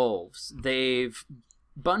 House of Wolves,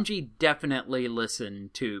 Bungie definitely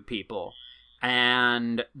listened to people.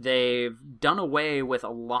 and they've done away with a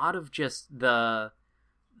lot of just the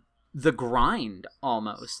grind,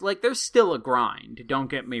 almost. Like, there's still a grind, don't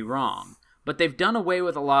get me wrong, but they've done away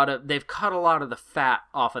with they've cut a lot of the fat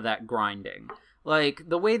off of that grinding. Like,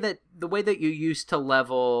 the way that you used to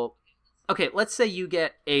level... Okay, let's say you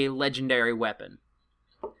get a legendary weapon.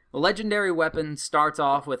 The legendary weapon starts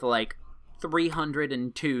off with, like,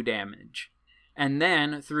 302 damage. And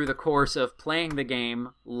then, through the course of playing the game,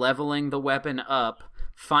 leveling the weapon up,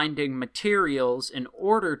 finding materials in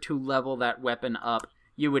order to level that weapon up,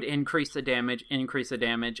 you would increase the damage,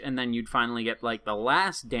 and then you'd finally get, like, the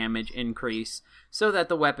last damage increase so that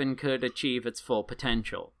the weapon could achieve its full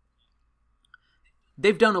potential.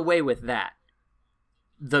 They've done away with that.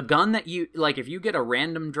 The gun that you... Like, if you get a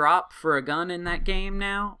random drop for a gun in that game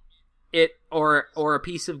now, or a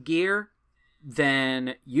piece of gear,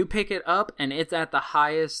 then you pick it up and it's at the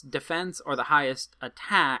highest defense or the highest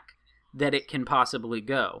attack that it can possibly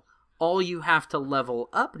go. All you have to level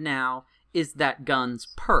up now is that gun's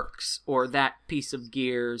perks, or that piece of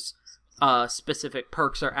gear's specific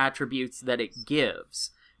perks or attributes that it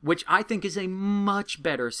gives, which I think is a much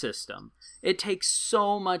better system. It takes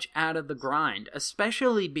so much out of the grind,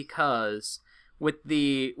 especially because with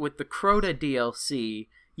the Crota DLC,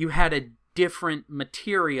 you had a different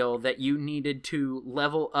material that you needed to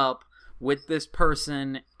level up with this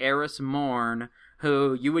person, Eris Morn,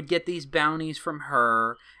 who you would get these bounties from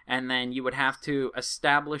her, and then you would have to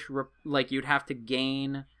establish, you'd have to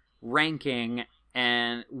gain ranking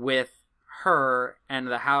and with her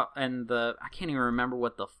and I can't even remember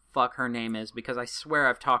what the fuck her name is, because I swear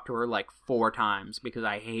I've talked to her like 4 times because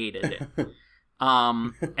I hated it.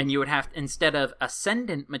 And you would have, instead of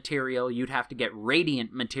Ascendant material, you'd have to get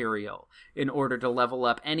Radiant material in order to level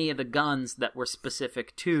up any of the guns that were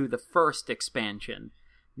specific to the first expansion.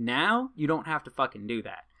 Now, you don't have to fucking do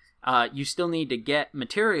that. You still need to get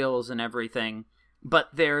materials and everything, but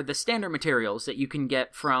they're the standard materials that you can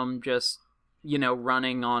get from just,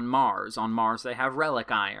 running on Mars. On Mars, they have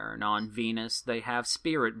Relic Iron. On Venus, they have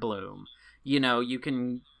Spirit Bloom. You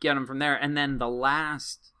can get them from there. And then the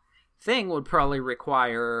last thing would probably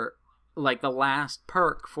require, like, the last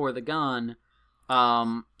perk for the gun.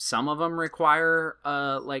 Some of them require,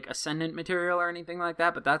 like, Ascendant material or anything like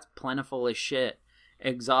that, but that's plentiful as shit.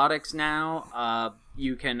 Exotics now,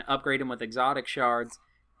 you can upgrade them with exotic shards.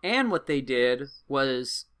 And what they did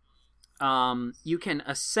was, you can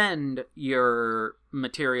ascend your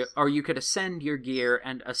material, or you could ascend your gear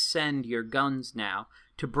and ascend your guns now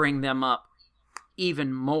to bring them up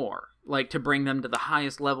even more. Like, to bring them to the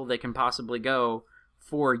highest level they can possibly go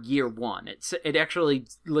for year 1. It actually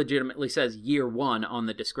legitimately says year 1 on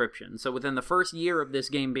the description. So within the first year of this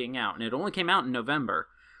game being out, and it only came out in November,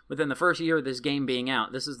 within the first year of this game being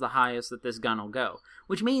out, this is the highest that this gun will go.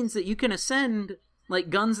 Which means that you can ascend, like,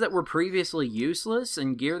 guns that were previously useless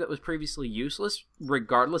and gear that was previously useless,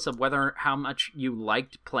 regardless of how much you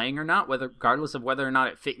liked playing or not, regardless of whether or not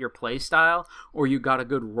it fit your play style or you got a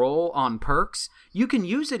good roll on perks, you can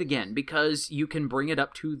use it again because you can bring it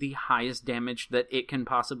up to the highest damage that it can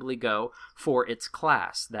possibly go for its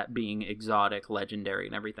class, that being exotic, legendary,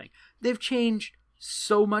 and everything. They've changed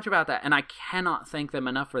so much about that, and I cannot thank them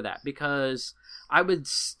enough for that, because I was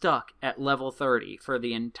stuck at level 30 for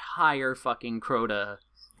the entire fucking Crota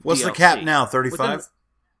What's DLC. The cap now, 35?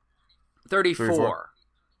 34.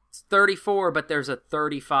 It's 34, but there's a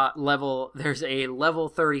 35 level, there's a level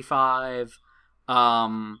 35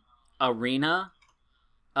 arena,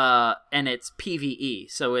 and it's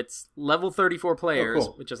PvE, so it's level 34 players,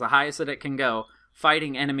 which is the highest that it can go,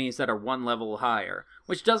 fighting enemies that are 1 level higher,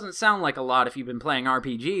 which doesn't sound like a lot if you've been playing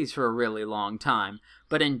RPGs for a really long time,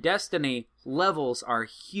 but in Destiny, levels are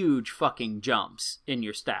huge fucking jumps in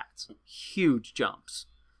your stats. Huge jumps.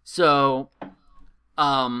 So,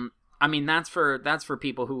 I mean, that's for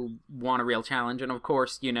people who want a real challenge, and of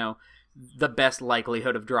course, the best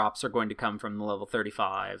likelihood of drops are going to come from the level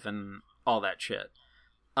 35 and all that shit.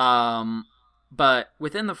 But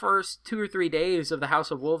within the first 2 or 3 days of the House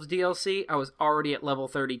of Wolves DLC, I was already at level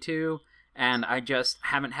 32, and I just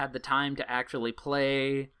haven't had the time to actually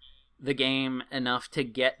play the game enough to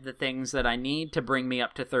get the things that I need to bring me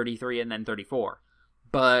up to 33 and then 34.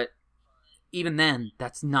 But even then,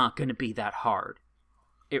 that's not going to be that hard.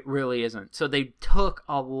 It really isn't. So they took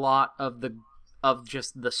a lot of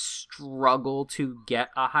just the struggle to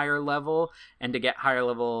get a higher level and to get higher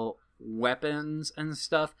level weapons and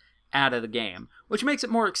stuff out of the game, which makes it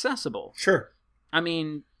more accessible. Sure. I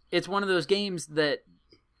mean, it's one of those games that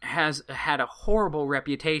has had a horrible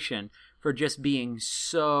reputation for just being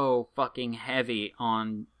so fucking heavy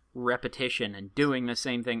on repetition and doing the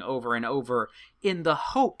same thing over and over in the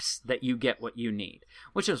hopes that you get what you need.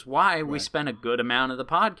 Which is why we spent a good amount of the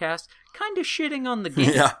podcast kind of shitting on the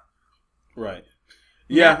game. Yeah. Right.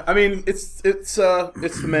 Yeah, I mean, it's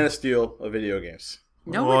the Man of Steel of video games.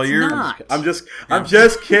 No, Well, it's not. I'm just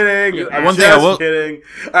kidding. One thing I will- kidding.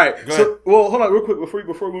 All right. Go So, ahead. well, hold on real quick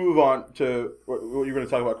before we move on to what you're going to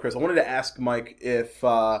talk about, Chris. I wanted to ask Mike if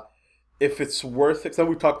it's worth it. Because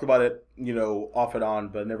we've talked about it, off and on,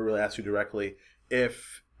 but I never really asked you directly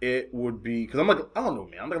if it would be, because I'm like, I don't know,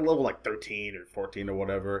 man. I'm like level like 13 or 14 or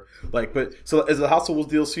whatever. Like, but so is the House of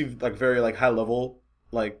Wolves DLC like very like high level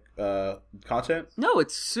like content? No,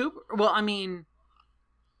 it's super. Well, I mean,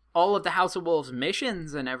 all of the House of Wolves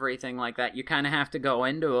missions and everything like that, you kind of have to go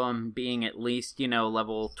into them being at least,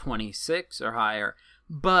 level 26 or higher.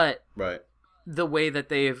 But Right. the way that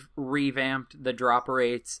they've revamped the drop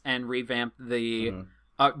rates and revamped the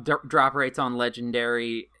drop rates on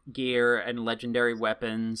legendary gear and legendary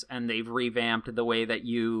weapons, and they've revamped the way that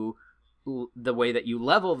you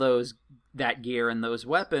level that gear and those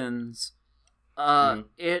weapons,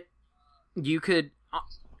 you could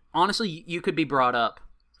honestly, you could be brought up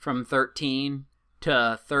from 13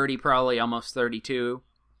 to 30, probably almost 32,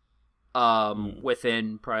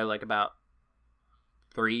 within probably like about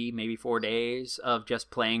 3, maybe 4 days of just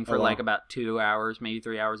playing for like about 2 hours, maybe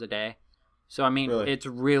 3 hours a day. So, I mean, It's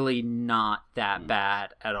really not that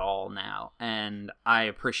bad at all now, and I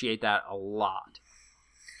appreciate that a lot.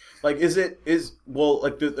 Like, are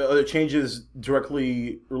the changes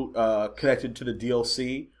directly connected to the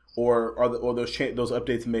DLC, or are those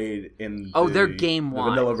updates made in they're game-wide. The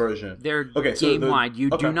vanilla version? They're game-wide. You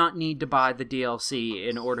do not need to buy the DLC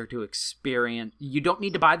in order to experience... You don't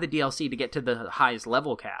need to buy the DLC to get to the highest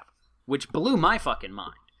level cap, which blew my fucking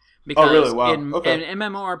mind. Because really? Wow. in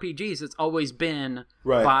MMORPGs, it's always been,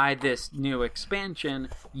 by this new expansion,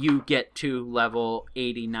 you get to level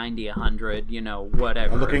 80, 90, 100,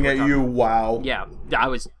 whatever. I'm looking at you, wow. Yeah,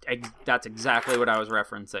 that's exactly what I was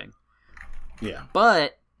referencing. Yeah.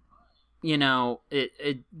 But,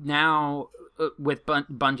 it now, with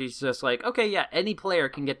Bungie's just like, okay, yeah, any player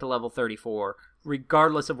can get to level 34,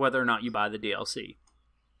 regardless of whether or not you buy the DLC.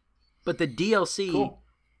 But the DLC... Cool.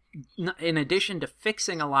 In addition to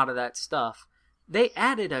fixing a lot of that stuff, they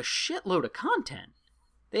added a shitload of content.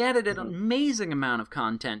 They added an amazing amount of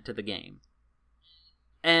content to the game.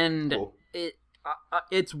 And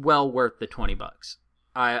it's well worth the $20.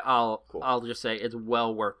 I'll just say it's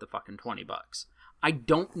well worth the fucking $20. I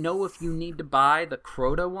don't know if you need to buy the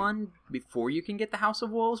Crota one before you can get the House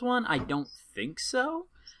of Wolves one. I don't think so.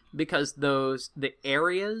 Because the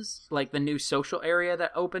areas, like the new social area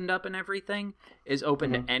that opened up and everything, is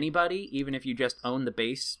open to anybody, even if you just own the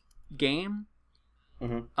base game.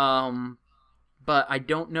 But I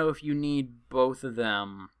don't know if you need both of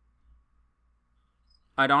them.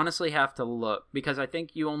 I'd honestly have to look, because I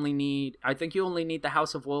think you only need the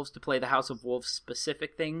House of Wolves to play the House of Wolves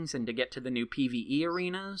specific things, and to get to the new PvE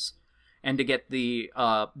arenas, and to get the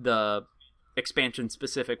expansion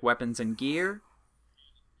specific weapons and gear.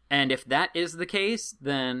 And if that is the case,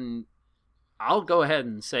 then I'll go ahead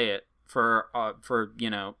and say it for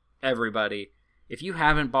everybody. If you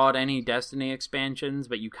haven't bought any Destiny expansions,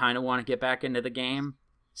 but you kind of want to get back into the game,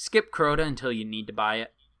 skip Crota until you need to buy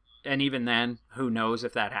it. And even then, who knows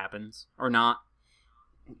if that happens or not.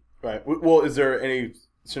 Right. Well, is there any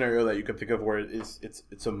scenario that you can think of where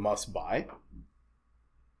it's a must buy?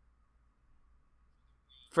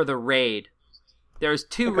 For the raid, there's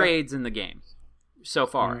 2 raids in the game so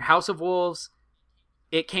far. House of Wolves,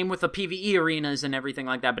 it came with the PvE arenas and everything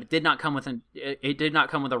like that, but it did not come with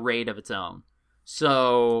a raid of its own.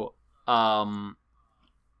 So,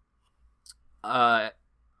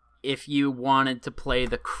 if you wanted to play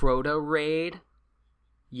the Crota raid,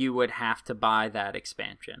 you would have to buy that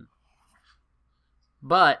expansion.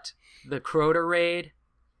 But the Crota raid,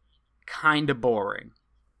 kind of boring.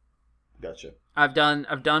 Gotcha. I've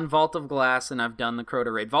done Vault of Glass, and I've done the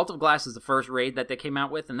Crota raid. Vault of Glass is the first raid that they came out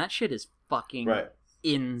with, and that shit is fucking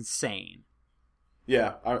insane.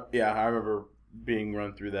 Yeah, I remember being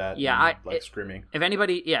run through that. Yeah, and, screaming. If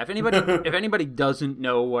anybody doesn't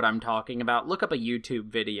know what I'm talking about, look up a YouTube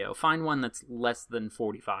video. Find one that's less than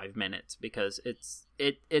 45 minutes, because it's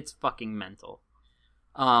fucking mental.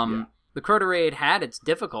 The Crota raid had its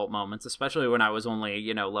difficult moments, especially when I was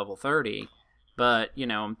only level 30. But,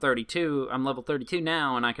 I'm 32, I'm level 32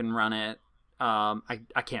 now, and I can run it. I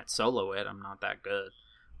can't solo it, I'm not that good.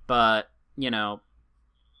 But,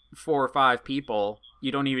 4 or 5 people,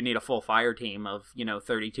 you don't even need a full fire team of,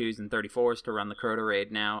 32s and 34s to run the Crota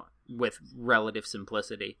raid now with relative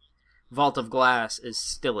simplicity. Vault of Glass is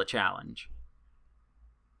still a challenge.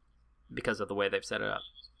 because of the way they've set it up.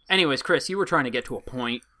 Anyways, Chris, you were trying to get to a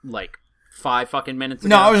point like 5 fucking minutes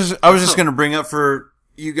ago. No, I was just going to bring up for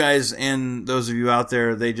you guys and those of you out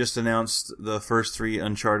there, they just announced the first 3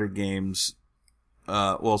 Uncharted games,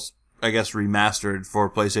 I guess remastered for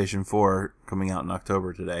PlayStation 4 coming out in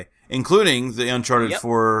October today, including the Uncharted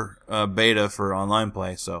 4 beta for online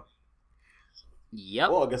play, so. Yep.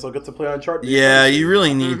 Well, I guess I'll get to play Uncharted. Yeah, you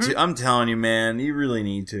really need to. I'm telling you, man, you really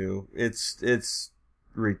need to. It's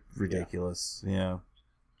ridiculous. Yeah.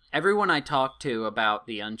 Everyone I talk to about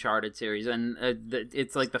the Uncharted series, and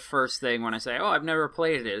it's like the first thing when I say, "Oh, I've never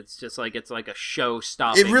played it." It's just like it's like a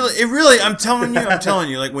show-stopping. It really. I'm telling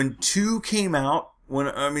you. Like when 2 came out,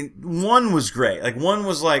 1 was great. Like 1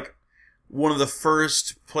 was like one of the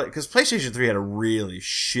first because PlayStation 3 had a really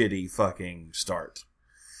shitty fucking start.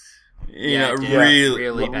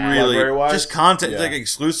 Really bad. Just content, like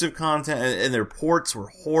exclusive content, and their ports were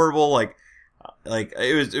horrible. Like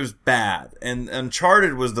it was bad. And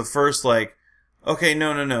Uncharted was the first like, okay,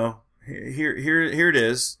 no, here it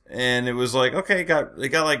is, and it was like, okay, it got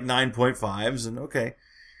like 9.5s, and okay.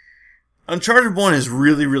 Uncharted 1 is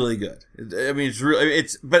really, really good. I mean,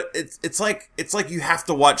 it's like you have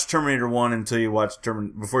to watch Terminator 1 until you watch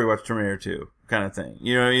before you watch Terminator 2 kind of thing.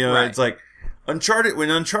 You know, right. It's like when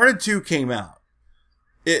Uncharted 2 came out,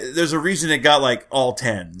 there's a reason it got like all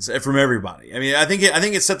 10s from everybody. I mean, I think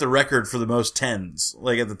it set the record for the most 10s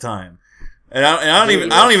like at the time. And I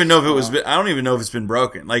don't even know if it was, I don't even know if it's been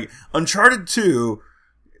broken. Like Uncharted 2,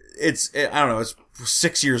 I don't know, it's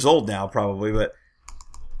 6 years old now probably, but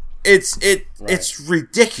it's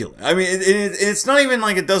ridiculous. I mean, it's not even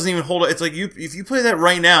like it doesn't even hold. It's like if you play that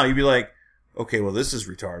right now, you'd be like, okay, well, this is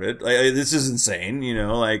retarded. Like, this is insane. You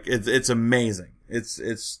know, like it's amazing.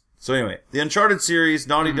 So anyway, the Uncharted series,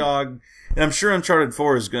 Naughty Dog, and I'm sure Uncharted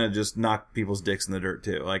 4 is gonna just knock people's dicks in the dirt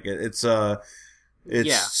too. Like it's so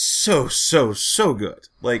good.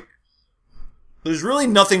 Like there's really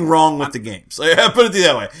nothing wrong with the games. Like, I put it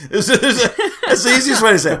that way. That's the easiest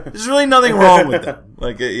way to say it. There's really nothing wrong with them.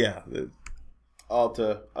 Like yeah. I'll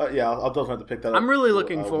definitely have to pick that up. I'm really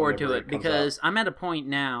looking forward to it because I'm at a point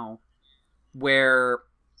now where,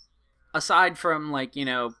 aside from like, you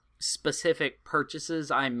know, specific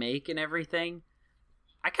purchases I make and everything,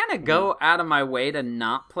 I kind of go out of my way to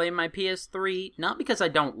not play my PS3, not because I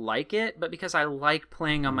don't like it, but because I like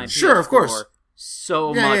playing on my PS4 of course.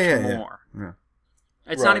 so much more. Yeah.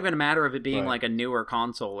 It's not even a matter of it being like a newer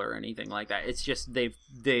console or anything like that. It's just they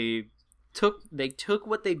took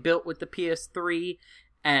what they built with the PS3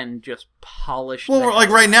 and just polished. Well, like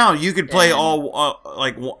right now, you could play all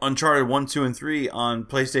like Uncharted 1, 2, and 3 on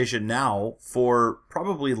PlayStation Now for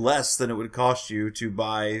probably less than it would cost you to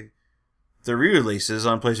buy the re-releases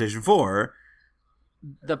on PlayStation 4.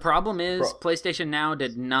 The problem is PlayStation Now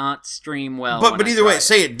did not stream well. But either way,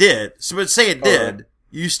 say it did.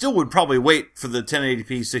 You still would probably wait for the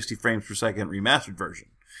 1080p 60 frames per second remastered version.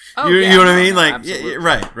 Oh, you know what I mean? No, like, absolutely.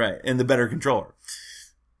 right, and the better controller.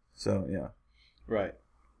 So yeah, right.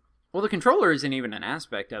 Well, the controller isn't even an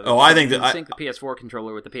aspect of it. Oh, I think you can sync the PS4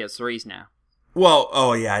 controller with the PS3s now. Well,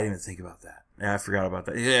 yeah, I didn't even think about that. Yeah, I forgot about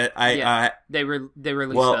that. They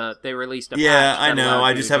released a patch. Yeah, I know.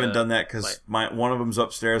 I just to haven't done that because one of them's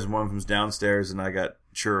upstairs and one of them's downstairs, and I got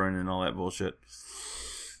churring and all that bullshit.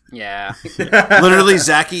 Yeah. Literally,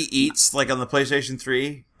 Zachy eats, like, on the PlayStation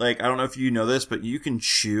 3. Like, I don't know if you know this, but you can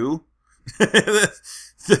chew.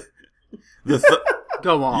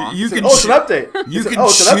 Go on. You can it's an update. You can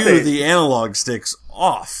chew the analog sticks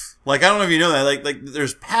off. Like, I don't know if you know that. Like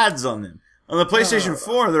there's pads on them. On the PlayStation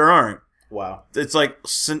 4, there aren't. Wow. It's like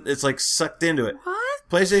sucked into it. What?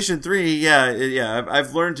 PlayStation 3, yeah.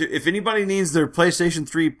 I've learned to, if anybody needs their PlayStation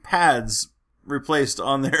 3 pads replaced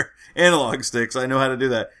on their analog sticks, I know how to do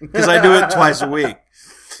that because I do it twice a week.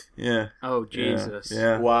 Yeah. Oh Jesus.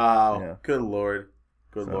 Yeah. Wow. Yeah. Good Lord.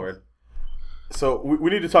 Lord. So we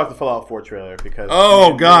need to talk the Fallout 4 trailer because.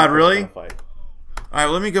 Oh God, really? All right,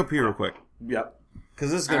 let me go pee real quick. Yep.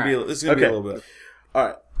 Because this is gonna be a little bit. All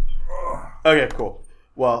right. Okay. Cool.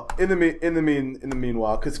 Well, in the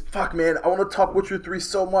meanwhile, because fuck, man, I want to talk Witcher 3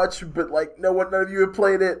 so much, but like, none of you have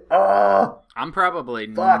played it. I'm probably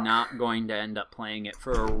not going to end up playing it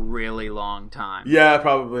for a really long time. Yeah,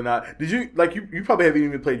 probably not. Did you you probably haven't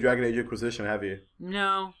even played Dragon Age Inquisition, have you?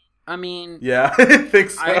 No. I mean... Yeah, I think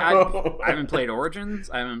so. I haven't played Origins.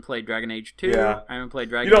 I haven't played Dragon Age 2. Yeah. I haven't played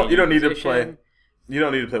Dragon Age You don't need to play... You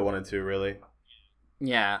don't need to play 1 and 2, really.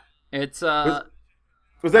 Yeah. It's, Was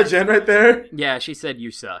that Jen right there? Yeah, she said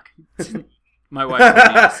you suck. My wife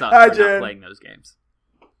said you suck for not playing those games.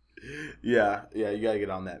 Yeah, you gotta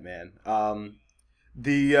get on that, man.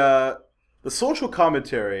 The social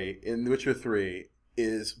commentary in Witcher 3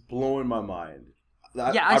 is blowing my mind.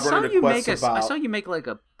 I saw you make like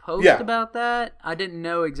a post about that. I didn't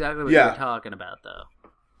know exactly what you were talking about though.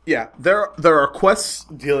 Yeah, there are quests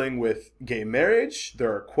dealing with gay marriage.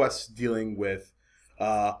 There are quests dealing with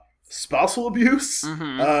spousal abuse.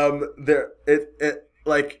 Mm-hmm.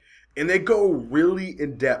 And they go really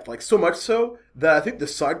in depth, like so much so that I think the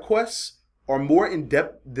side quests are more in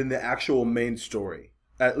depth than the actual main story.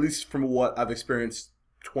 At least from what I've experienced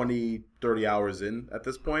 20, 30 hours in at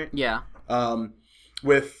this point. Yeah.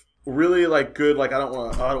 With really like good, like I don't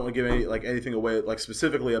want to give anything away like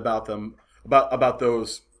specifically about them about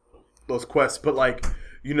those quests, but like,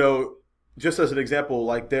 you know, just as an example,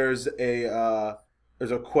 like there's a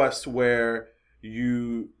quest where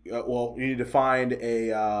you need to find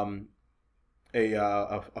a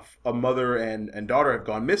mother and daughter have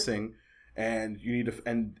gone missing, and you need to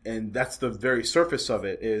and that's the very surface of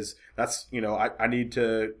it. Is that's, you know, I need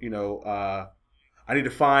to, you know, I need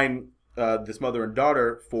to find this mother and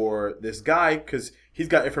daughter for this guy because he's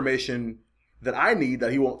got information that I need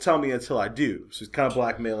that he won't tell me until I do. So he's kind of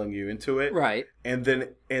blackmailing you into it, right? And then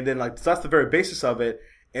like so that's the very basis of it.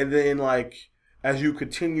 And then like as you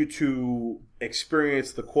continue to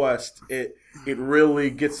experience the quest, it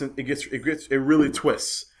really it really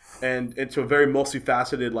twists and into a very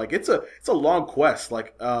multifaceted, like it's a long quest.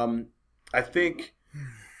 Like I think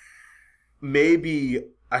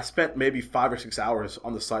I spent maybe 5 or 6 hours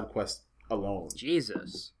on the side quest alone.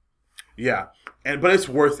 Jesus. Yeah, but it's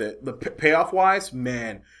worth it. The payoff wise,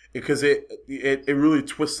 man, because it really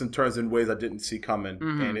twists and turns in ways I didn't see coming,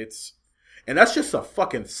 mm-hmm. and that's just a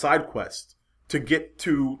fucking side quest to get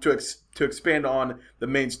to expand on the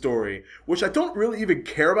main story, which I don't really even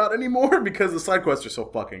care about anymore because the side quests are so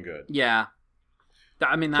fucking good. Yeah,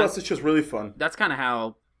 I mean, plus it's just really fun. That's kind of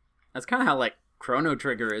how like Chrono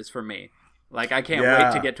Trigger is for me. Like, I can't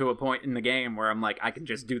wait to get to a point in the game where I'm like, I can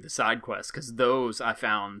just do the side quests, because those I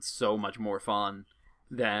found so much more fun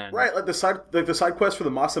than... Right, like the side quest for the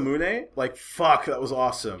Masamune, like, fuck, that was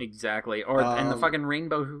awesome. Exactly. Or and the fucking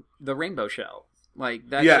rainbow shell. Like,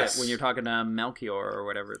 that shit, when you're talking to Melchior or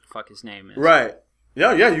whatever the fuck his name is. Right.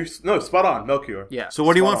 Yeah, spot on, Melchior. Yeah. So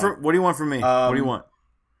what do you want from me? What do you want?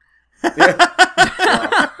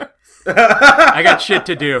 I got shit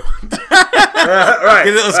to do. Right.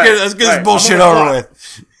 Let's get this bullshit over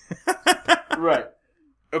with. Right.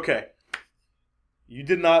 Okay. You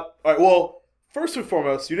did not... All right, well, first and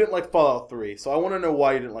foremost, you didn't like Fallout 3, so I want to know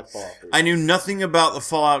why you didn't like Fallout 3. I knew nothing about the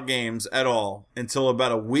Fallout games at all until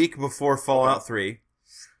about a week before Fallout 3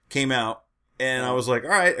 came out, and I was like, all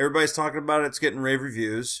right, everybody's talking about it, it's getting rave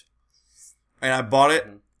reviews, and I bought it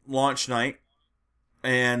launch night,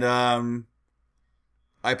 and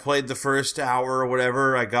I played the first hour or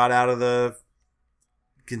whatever. I got out of the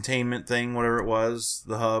containment thing, whatever it was,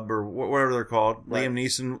 the hub or whatever they're called. Right.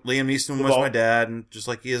 Liam Neeson was my dad, and just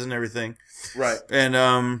like he is in everything. Right. And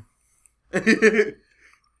I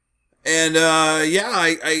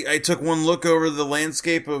took one look over the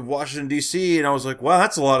landscape of Washington D.C. and I was like, wow,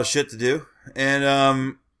 that's a lot of shit to do.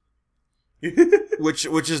 And which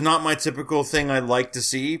is not my typical thing I like to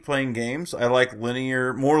see playing games. I like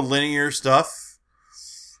more linear stuff.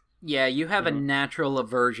 Yeah, you have a natural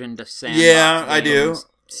aversion to sandbox. Yeah, I do.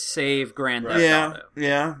 Save Grand Theft Auto.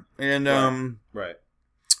 Yeah, and right.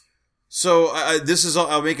 So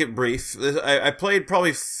I'll make it brief. I played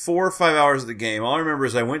probably 4 or 5 hours of the game. All I remember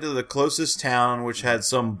is I went to the closest town, which had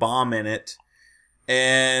some bomb in it,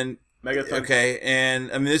 and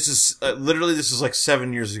and I mean this is like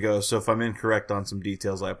 7 years ago. So if I'm incorrect on some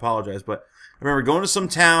details, I apologize. But I remember going to some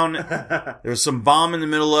town. There was some bomb in the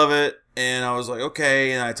middle of it. And I was like,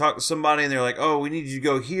 okay. And I talked to somebody, and they're like, oh, we need you to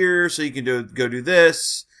go here so you can go do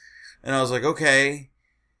this. And I was like, okay.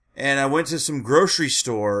 And I went to some grocery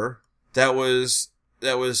store that was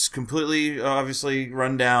completely, obviously,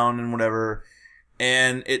 run down and whatever.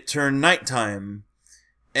 And it turned nighttime.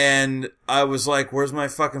 And I was like, where's my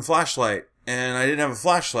fucking flashlight? And I didn't have a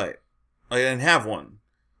flashlight. Like, I didn't have one.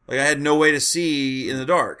 Like, I had no way to see in the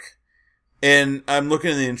dark. And I'm looking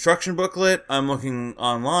in the instruction booklet, I'm looking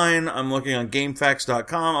online, I'm looking on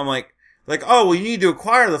GameFAQs.com, I'm like, oh, well, you need to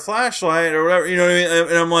acquire the flashlight or whatever, you know what I mean?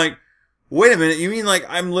 And I'm like, wait a minute, you mean like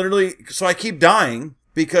I'm literally, so I keep dying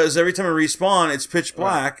because every time I respawn, it's pitch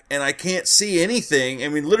black and I can't see anything. I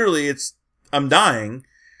mean, literally, I'm dying.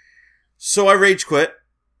 So I rage quit.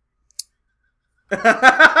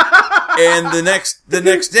 And the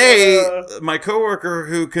next day, my coworker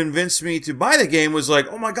who convinced me to buy the game was like,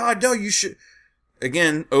 "Oh my god, no, you should."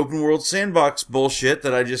 Again, open world sandbox bullshit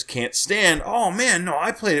that I just can't stand. Oh man, no,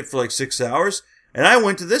 I played it for like 6 hours. And I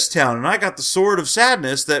went to this town, and I got the Sword of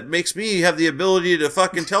Sadness that makes me have the ability to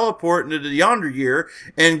fucking teleport into the yonder year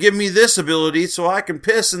and give me this ability so I can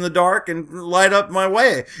piss in the dark and light up my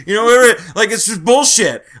way. You know, like, it's just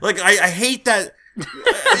bullshit. Like, I hate that. You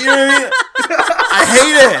know what I mean? I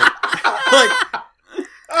hate it. Like,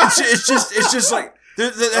 it's just like,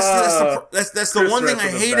 that's the one thing I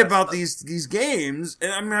hate about these games.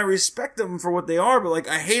 And I mean, I respect them for what they are, but like,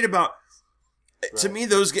 I hate about, to me,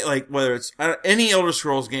 those like whether it's any Elder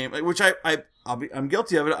Scrolls game, like, which I'm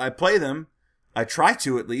guilty of it. I play them, I try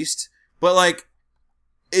to at least, but like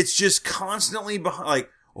it's just constantly behind. Like,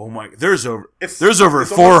 oh my, there's over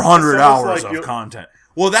 400 hours of content.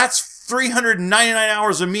 Well, that's 399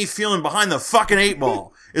 hours of me feeling behind the fucking 8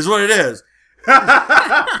 ball is what it is. You know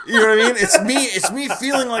what I mean? It's me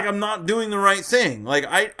feeling like I'm not doing the right thing. Like,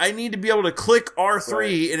 I need to be able to click R3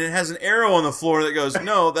 right. And it has an arrow on the floor that goes,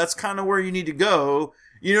 no, that's kind of where you need to go.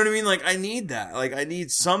 You know what I mean? Like, I need that. Like, I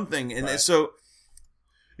need something. And so,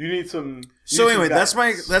 you need some. So anyway, that's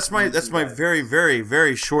my very, very,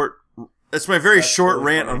 very short, short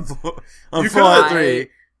rant on Fallout 3.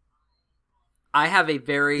 I have a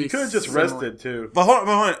very. You could have just rested too. But hold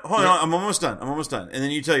on. I'm almost done. And then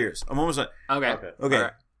you tell yours. I'm almost done. Okay.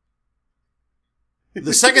 Right.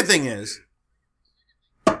 The second thing is,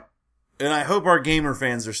 and I hope our gamer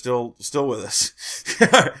fans are still with us.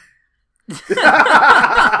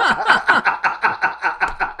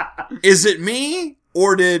 Is it me,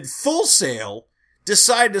 or did Full Sail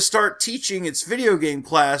decide to start teaching its video game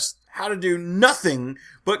class how to do nothing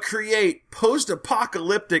but create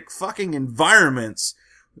post-apocalyptic fucking environments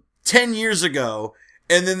 10 years ago?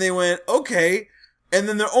 And then they went, okay. And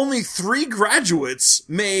then there are only 3 graduates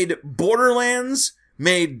made Borderlands,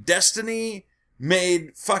 made Destiny,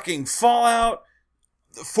 made fucking Fallout.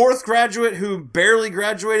 The 4th graduate who barely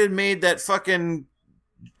graduated made that fucking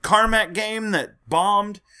Carmack game that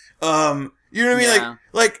bombed. You know what I mean? Yeah.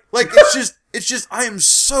 Like, it's just, I am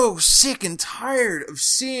so sick and tired of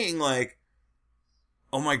seeing like,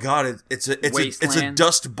 oh my god, it's a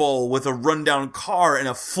dust bowl with a rundown car and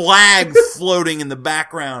a flag floating in the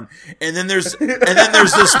background. And then there's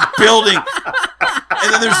this building.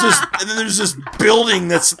 And then there's this building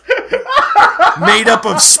that's made up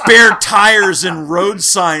of spare tires and road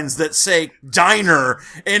signs that say diner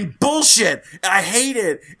and bullshit. I hate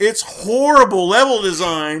it. It's horrible level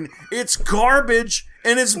design. It's garbage.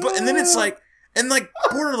 And then it's like, and like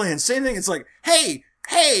Borderlands, same thing. It's like, hey,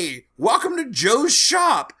 welcome to Joe's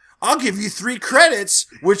shop. I'll give you 3 credits,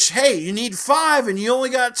 which, hey, you need 5 and you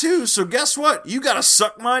only got 2. So guess what? You gotta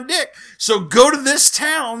suck my dick. So go to this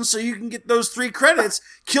town so you can get those 3 credits,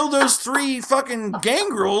 kill those 3 fucking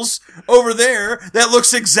gangrels over there that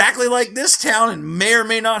looks exactly like this town and may or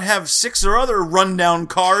may not have 6 or other rundown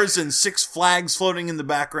cars and 6 flags floating in the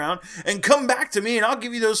background, and come back to me and I'll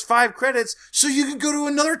give you those 5 credits so you can go to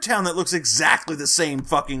another town that looks exactly the same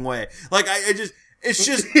fucking way. Like, it's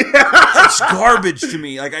just, it's garbage to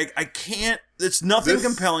me. Like, I can't, there's nothing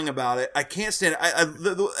compelling about it. I can't stand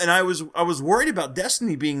it. And I was worried about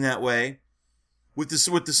Destiny being that way with the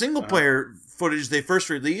single player footage they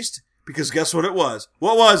first released, because guess what it was?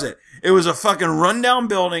 What was it? It was a fucking rundown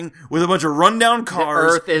building with a bunch of rundown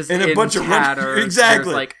cars. The earth is and a in bunch tatters. of exactly.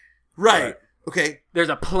 There's like, right. Okay. There's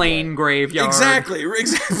a plane graveyard. Exactly.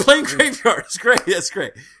 Plane graveyard. It's great. That's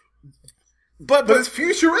great. But it's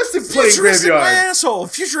futuristic plane futuristic, graveyard. My asshole.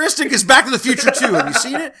 Futuristic is Back to the Future 2. Have you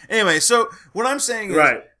seen it? Anyway, so what I'm saying is,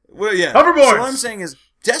 right. Well, yeah. Hoverboards. So what I'm saying is,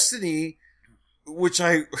 Destiny, which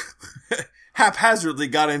I haphazardly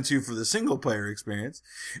got into for the single player experience,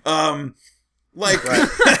 like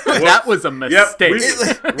that was a mistake.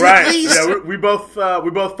 Yep, we both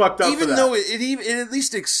fucked up. Even for that. though it at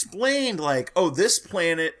least explained, like, oh, this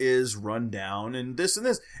planet is run down and this,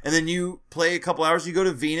 and then you play a couple hours, you go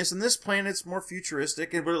to Venus, and this planet's more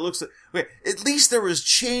futuristic, but it looks like, okay, at least there was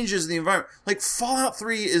changes in the environment. Like, Fallout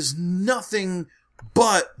 3 is nothing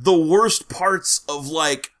but the worst parts of,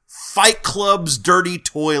 like, Fight Club's dirty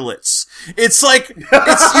toilets. It's like, you know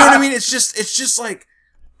what I mean? It's just like,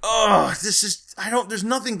 oh, there's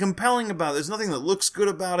nothing compelling about it. There's nothing that looks good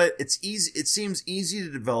about it. It's easy. It seems easy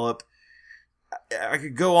to develop. I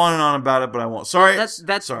could go on and on about it, but I won't. Sorry.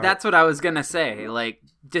 That's what I was gonna say. Like,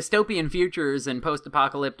 dystopian futures and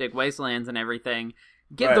post-apocalyptic wastelands and everything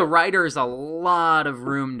give the writers a lot of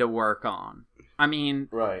room to work on. I mean,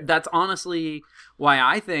 that's honestly why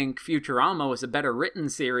I think Futurama was a better written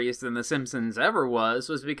series than The Simpsons ever was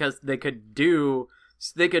because they could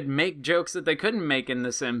make jokes that they couldn't make in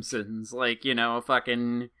The Simpsons, like, you know,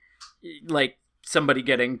 fucking, like, somebody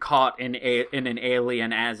getting caught in an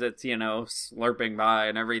alien as it's, you know, slurping by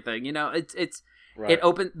and everything. You know, It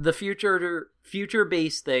opened the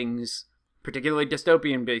future-based things, particularly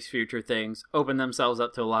dystopian-based future things, open themselves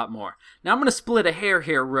up to a lot more. Now I'm going to split a hair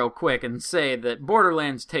here real quick and say that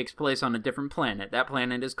Borderlands takes place on a different planet. That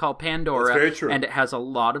planet is called Pandora, That's very true. And it has a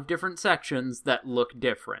lot of different sections that look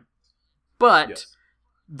different. But Yes.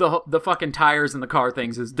 the fucking tires and the car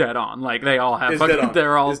things is dead on. Like they all have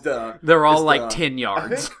they're all like 10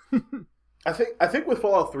 yards. I think with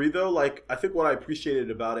Fallout 3 though, like I think what I appreciated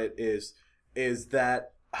about it is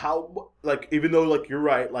that how, like, even though, like, you're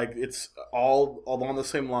right, like it's all along the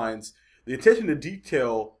same lines, the attention to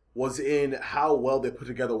detail was in how well they put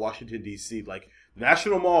together Washington D.C. Like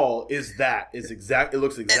National Mall it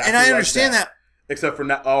looks exactly and I understand like that, except for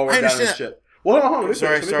we're down in shit. Well, hold on.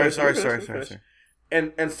 Sorry.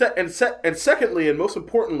 And secondly, and most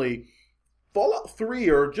importantly, Fallout 3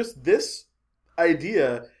 or just this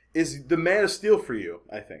idea is the Man of Steel for you,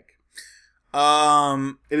 I think.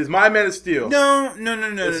 It is my Man of Steel. No, because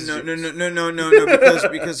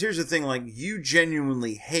here's the thing, like, you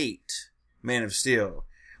genuinely hate Man of Steel.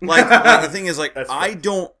 Like the thing is, like, I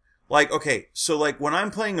don't, like, okay, so, like, when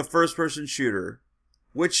I'm playing a first-person shooter,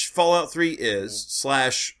 which Fallout 3 is, /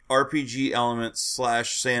 RPG elements /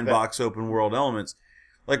 sandbox open world elements,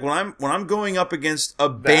 like, when I'm going up against a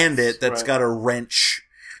bandit that's got a wrench,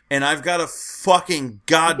 and I've got a fucking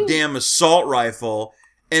goddamn assault rifle,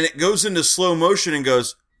 and it goes into slow motion and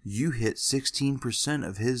goes, you hit 16%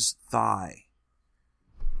 of his thigh.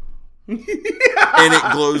 And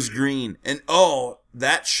it glows green. And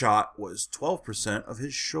that shot was 12% of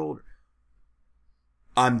his shoulder.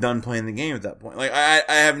 I'm done playing the game at that point. Like, I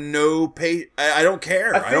have no I don't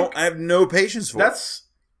care. I have no patience for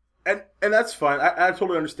it. And that's fine. I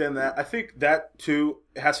totally understand that. I think that too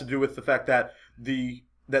has to do with the fact that the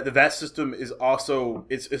VAT system is also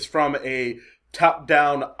it's from a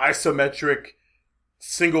top-down isometric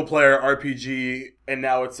single-player RPG, and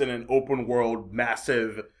now it's in an open-world,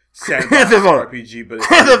 massive sandbox RPG. But it's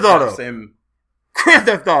the same. Grand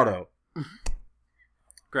Theft Auto.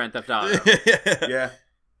 Grand Theft Auto. Yeah.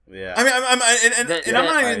 I mean, I'm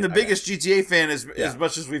not even the biggest GTA fan as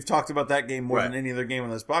much as we've talked about that game more than any other game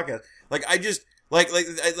on this podcast. Like, I just like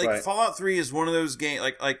Fallout 3 is one of those games.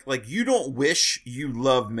 Like you don't wish you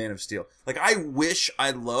loved Man of Steel. Like, I wish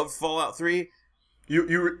I loved Fallout 3.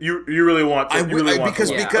 You really want to.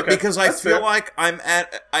 Because I feel like I'm.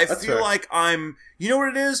 You know what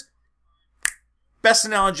it is? Best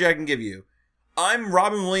analogy I can give you. I'm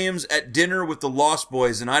Robin Williams at dinner with the Lost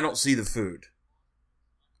Boys, and I don't see the food.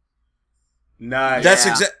 Nice. That's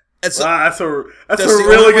that's a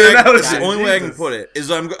really good analogy. That's the only way I can put it is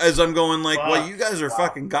I'm going like, well, you guys are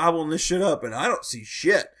fucking gobbling this shit up, and I don't see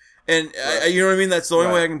shit. And you know what I mean? That's the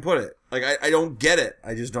only way I can put it. Like, I don't get it.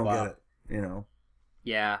 I just don't get it. You know?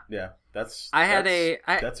 Yeah. That's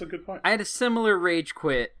a good point. I had a similar rage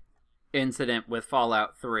quit incident with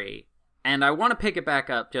Fallout 3, and I want to pick it back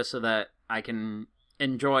up just so that I can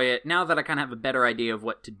enjoy it now that I kind of have a better idea of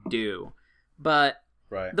what to do. But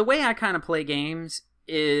the way I kind of play games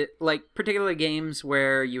is, like, particularly games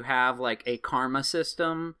where you have, like, a karma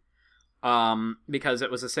system, because it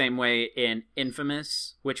was the same way in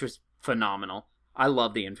Infamous, which was phenomenal. I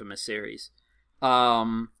love the Infamous series.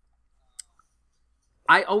 I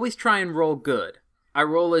always try and roll good. I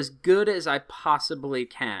roll as good as I possibly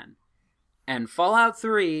can. And Fallout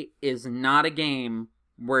 3 is not a game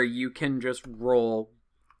where you can just roll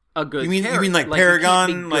a good character. You mean like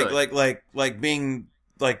Paragon? Like being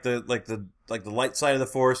like the light side of the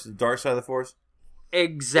Force, the dark side of the Force?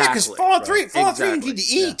 Exactly. Yeah, because Fallout 3, you need to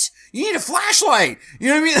eat. Yeah. You need a flashlight. You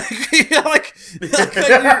know what I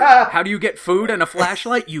mean? How do you get food and a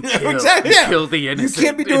flashlight? You kill. Exactly, you kill the innocent. You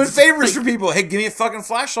can't be doing favors for people. Hey, give me a fucking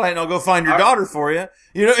flashlight and I'll go find your daughter for you.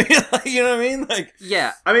 You know what I mean? Like,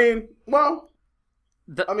 yeah. I mean, well,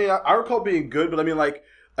 I recall being good, but I mean, like,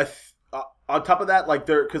 on top of that, like,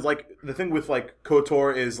 because, like, the thing with, like,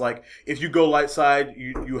 KOTOR is, like, if you go light side,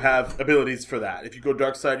 you have abilities for that. If you go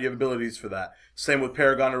dark side, you have abilities for that. Same with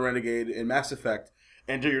Paragon and Renegade and Mass Effect.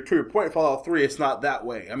 And to your point, Fallout 3, it's not that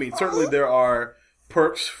way. I mean, certainly there are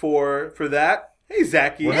perks for that. Hey,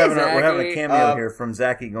 Zachy. We're having a cameo here from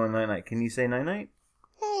Zachy going night-night. Can you say night-night?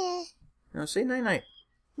 No, say night-night.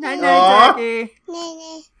 Night-night, Zachy.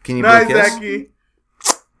 Can you break kiss? Zachy.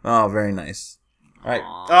 Oh, very nice. All right.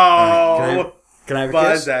 Oh, can I have a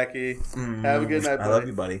bye, kiss? Zachy. Have a good night, buddy. I love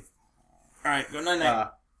you, buddy. All right, go night-night.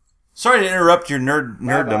 Sorry to interrupt your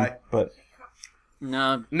nerddom, but...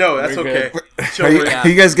 No, that's okay. Are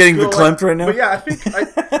you guys getting verklempt right now? But yeah, I think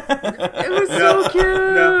it was so cute.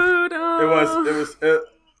 No, it was.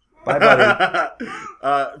 Bye, buddy.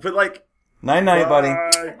 But like, Night, buddy.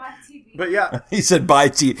 Bye, TV. But yeah, He said, bye,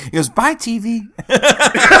 TV. He goes, bye, TV.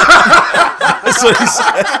 That's what he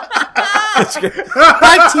said. That's great.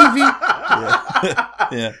 Bye, TV.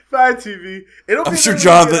 Yeah. bye TV. I'm sure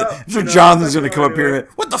Jonathan's going to come up here and,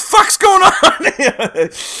 what the fuck's going on?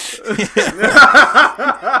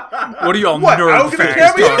 What are y'all What? I nerd was gonna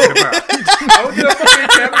fans cameo? talking about? I was gonna fucking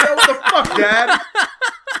cameo. What the fuck, Dad?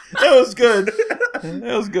 That was good.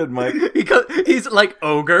 That was good, Mike. He's like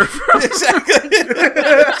ogre from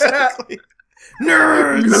Exactly.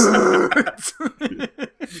 Nerds.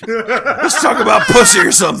 Let's talk about pussy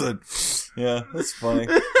or something. Yeah, that's funny.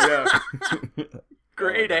 Yeah.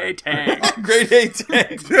 Grade A tank. Grade A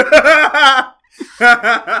tank.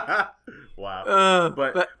 Wow.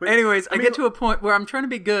 But anyways, I get to a point where I'm trying to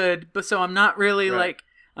be good, but so I'm not really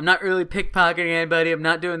I'm not really pickpocketing anybody. I'm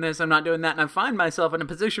not doing this. I'm not doing that. And I find myself in a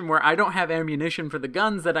position where I don't have ammunition for the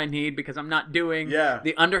guns that I need because I'm not doing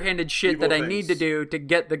the underhanded shit Evil that I things. need to do to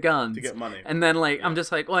get the guns. To get money. And then I'm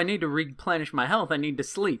just like, well, I need to replenish my health. I need to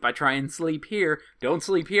sleep. I try and sleep here. Don't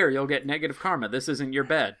sleep here. You'll get negative karma. This isn't your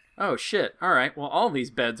bed. Oh, shit. All right. Well, all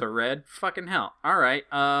these beds are red. Fucking hell. All right.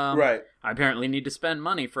 Right. I apparently need to spend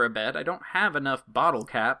money for a bed. I don't have enough bottle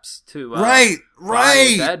caps to Right. buy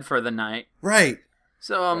a bed for the night. Right.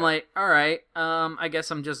 So I'm like, all right, I guess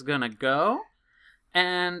I'm just gonna go,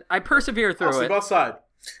 and I persevere through Sleep it. outside.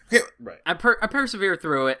 Okay. Right. I persevere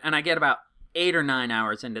through it, and I get about 8 or 9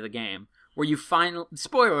 hours into the game where you finally,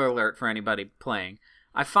 spoiler alert for anybody playing,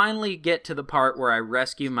 I finally get to the part where I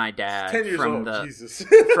rescue my dad 10 years from old. the Jesus.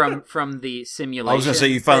 from the simulation. I was going to say,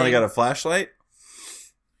 you finally thing. got a flashlight?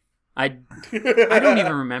 I don't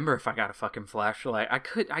even remember if I got a fucking flashlight. I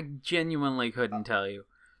genuinely couldn't tell you,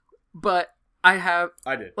 but I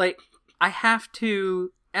did. I have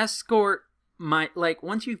to escort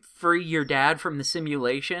once you free your dad from the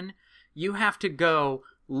simulation, you have to go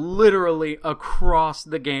literally across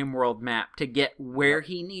the game world map to get where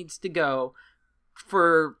he needs to go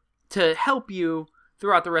to help you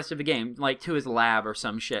throughout the rest of the game, like to his lab or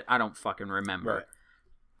some shit. I don't fucking remember. Right.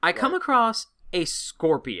 I come across a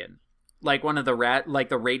scorpion. Like one of the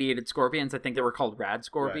the radiated scorpions. I think they were called rad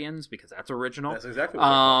scorpions because that's original. That's exactly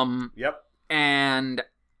what Yep. And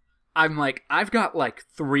I'm like, I've got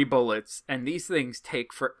 3 bullets, and these things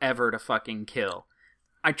take forever to fucking kill.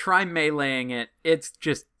 I try meleeing it. It's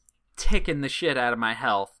just ticking the shit out of my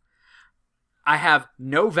health. I have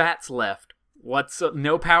no VATs left.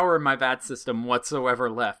 No power in my VAT system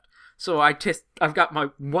whatsoever left. So I've got my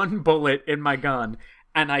 1 bullet in my gun,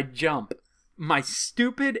 and I jump. My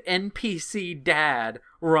stupid NPC dad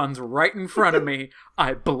runs right in front of me.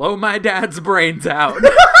 I blow my dad's brains out.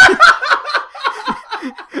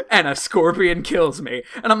 And a scorpion kills me.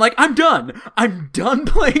 And I'm like, I'm done. I'm done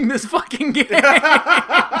playing this fucking game. That's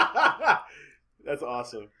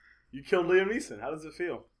awesome. You killed Liam Neeson. How does it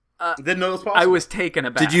feel? Didn't know it was possible. I was taken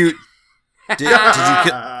aback. Did you kill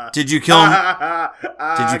him? Did you kill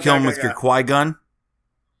him with your Qui-Gon?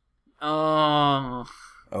 Oh.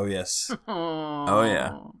 Oh yes. Oh. Oh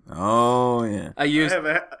yeah. Oh yeah. I used a have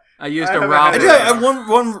Robin. I do have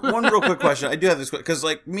one real quick question. I do have this because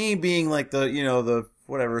me being the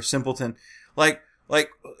whatever simpleton, like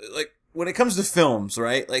when it comes to films,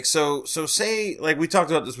 right? So say we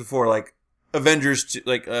talked about this before, Avengers,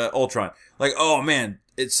 Ultron. Oh man,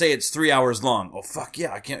 it's 3 hours long. Oh fuck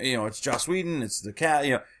yeah, I can't. It's Joss Whedon. It's the cat.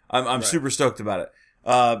 I'm right. Super stoked about it.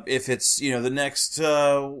 If it's the next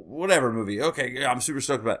whatever movie, okay, yeah, I'm super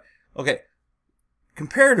stoked about it. Okay,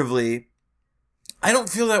 comparatively, I don't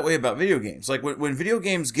feel that way about video games. When video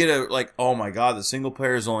games get oh my god, the single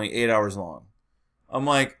player is only 8 hours long. I'm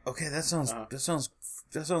like, okay, that sounds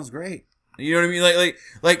great. You know what I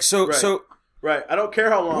mean? So. Right. I don't care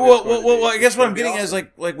how long. Well, I guess what I'm getting at is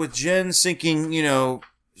with Jen sinking,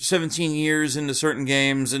 17 years into certain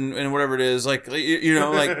games and whatever it is,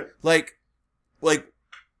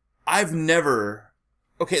 I've never.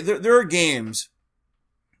 Okay, there are games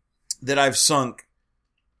that I've sunk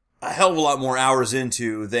a hell of a lot more hours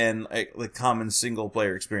into than common single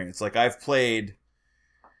player experience. I've played.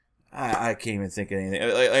 I can't even think of anything.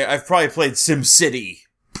 I've probably played SimCity.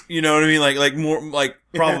 You know what I mean? More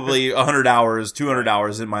probably 100 hours, 200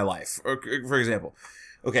 hours in my life, for example.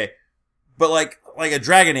 Okay, but like a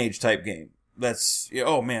Dragon Age type game. That's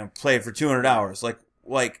oh man, play it for 200 hours.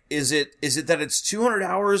 Is it that it's 200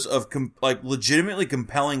 hours of legitimately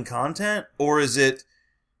compelling content, or could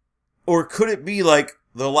it be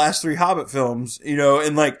the last 3 Hobbit films?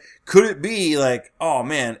 And could it be oh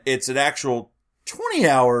man, it's an actual 20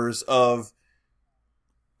 hours of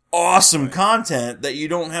awesome content that you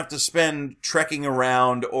don't have to spend trekking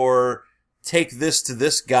around or take this to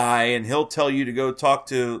this guy, and he'll tell you to go talk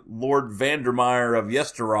to Lord Vandermeer of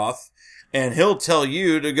Yesteroth, and he'll tell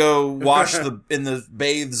you to go wash in the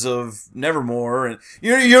baths of Nevermore, and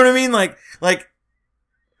you know what I mean? Like,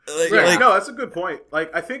 no, that's a good point. Like,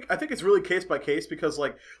 I think it's really case by case, because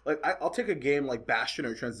I'll take a game like Bastion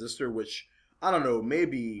or Transistor, which I don't know,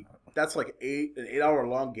 maybe that's like an 8-hour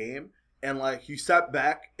long game, and like you sit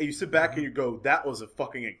back and you go, that was a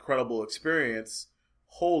fucking incredible experience.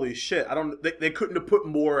 Holy shit! They couldn't have put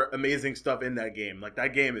more amazing stuff in that game. Like,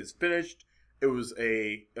 that game is finished. It was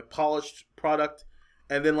a polished product.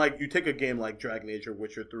 And then like you take a game like Dragon Age or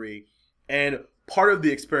Witcher 3, and part of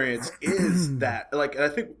the experience is that, like, and I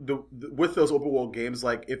think with those open world games,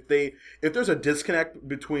 like if there's a disconnect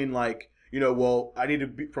between, like, you know, well, I need to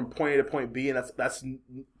be from point A to point B, and that's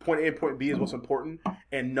point A and point B is what's important,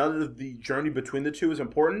 and none of the journey between the two is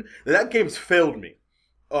important, then that game's failed me.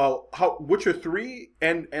 How Witcher 3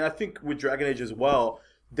 and I think with Dragon Age as well,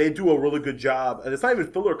 they do a really good job. And it's not even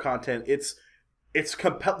filler content. It's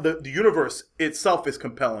the universe itself is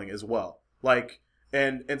compelling as well. Like,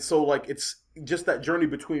 and so like it's just that journey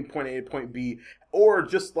between point A and point B, or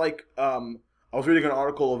just like I was reading an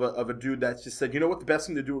article of a dude that just said, you know what the best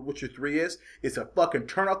thing to do with Witcher 3 is to fucking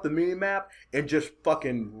turn off the mini map and just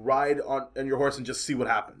fucking ride on your horse and just see what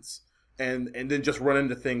happens. And then just run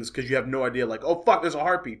into things because you have no idea. Like, oh fuck, there's a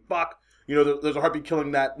harpy. Fuck, you know, there's a harpy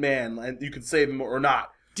killing that man, and you can save him or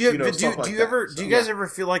not. Do you guys ever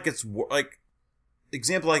feel like it's like?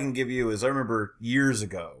 Example I can give you is I remember years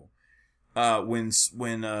ago when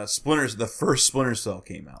the first Splinter Cell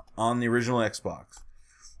came out on the original Xbox,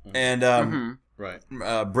 and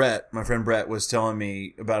Brett, my friend Brett, was telling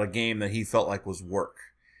me about a game that he felt like was work,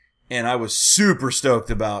 and I was super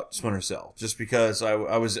stoked about Splinter Cell just because I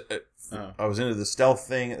was into the stealth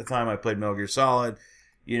thing at the time. I played Metal Gear Solid.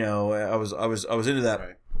 You know, I was into that.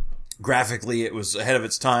 Right. Graphically, it was ahead of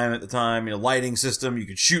its time at the time. You know, lighting system, you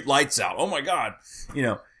could shoot lights out. Oh my god, you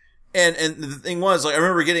know. And the thing was, like, I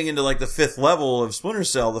remember getting into like the 5th level of Splinter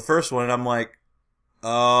Cell, the first one, and I'm like,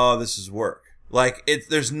 oh, this is work. Like,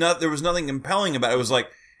 there was nothing compelling about it.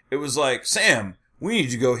 It was like, Sam, we need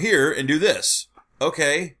you to go here and do this.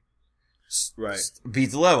 Okay. Right. Beat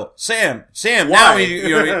the level. Sam, why? now you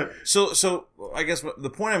know. So I guess the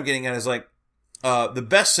point I'm getting at is like, the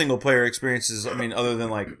best single player experiences, I mean, other than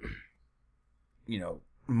like, you know,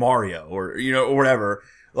 Mario or, you know, or whatever,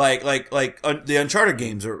 the Uncharted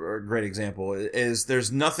games are a great example. Is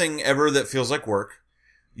there's nothing ever that feels like work.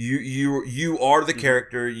 You are the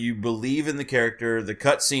character. You believe in the character. The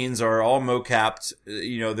cutscenes are all mocapped.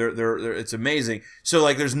 You know, they're it's amazing. So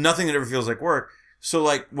like, there's nothing that ever feels like work. So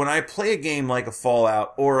like, when I play a game like a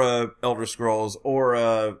Fallout or a Elder Scrolls or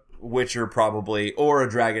a Witcher probably, or a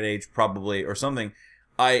Dragon Age probably, or something,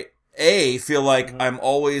 I feel like I'm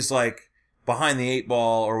always like behind the 8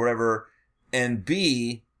 ball or whatever, and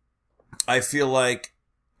B, I feel like,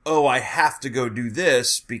 oh, I have to go do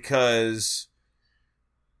this because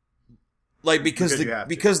the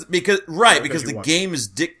game is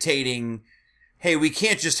dictating, hey, we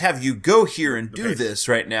can't just have you go here and do this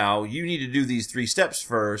right now. You need to do these 3 steps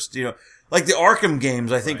first. You know, like the Arkham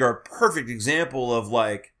games, I think, are a perfect example of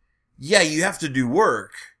like, yeah, you have to do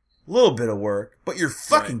work, a little bit of work, but you're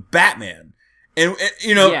fucking Batman. And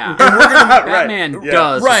you know, yeah. And we're gonna, Batman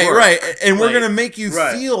does right, work. right, and we're gonna make you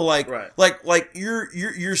feel like you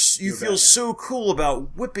feel Batman. So cool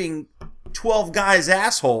about whipping 12 guys'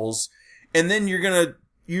 assholes, and then you're gonna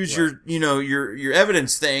use your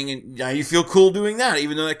evidence thing, and now you feel cool doing that,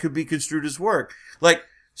 even though that could be construed as work. Like,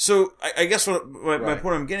 so I guess my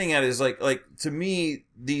point I'm getting at is like to me,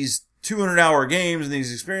 these 200-hour games and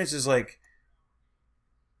these experiences, like,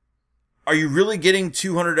 are you really getting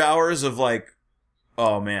 200 hours of like,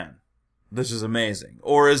 oh man, this is amazing,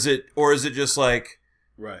 or is it just like,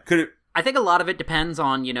 could it? I think a lot of it depends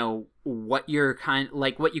on, you know, what you kind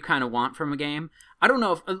of want from a game. I don't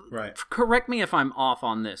know if correct me if I'm off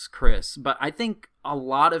on this, Chris, but I think a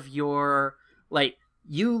lot of your, like,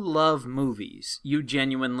 you love movies, you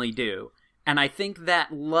genuinely do. And I think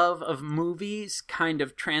that love of movies kind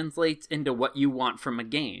of translates into what you want from a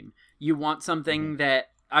game. You want something that,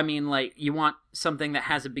 I mean, like, you want something that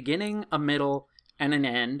has a beginning, a middle, and an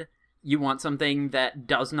end. You want something that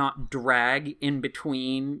does not drag in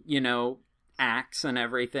between, you know, acts and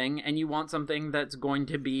everything. And you want something that's going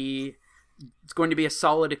to be a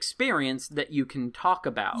solid experience that you can talk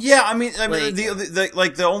about. Yeah, I mean, the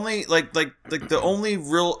only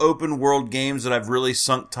real open world games that I've really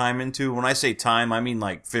sunk time into, when I say time, I mean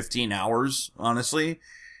like 15 hours, honestly,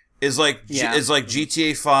 is like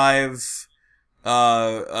GTA 5,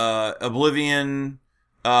 Oblivion,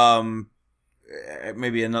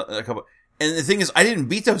 maybe a couple, And the thing is, I didn't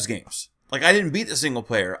beat those games. Like, I didn't beat the single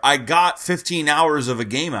player. I got 15 hours of a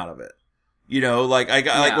game out of it. You know, like,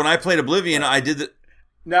 like when I played Oblivion, I did the...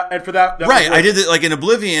 Now, and for that right, I did it, like, in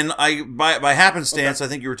Oblivion, by happenstance, I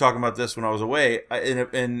think you were talking about this when I was away,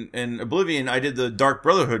 in Oblivion, I did the Dark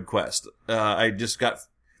Brotherhood quest. I just got...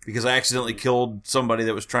 because I accidentally killed somebody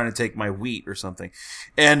that was trying to take my wheat or something.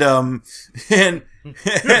 And it's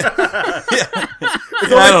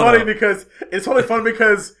only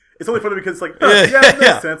funny because like, it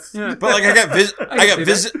makes sense. Yeah. But like, I got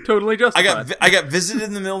totally justified. I got visited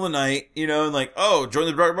in the middle of the night, you know, and like, oh, join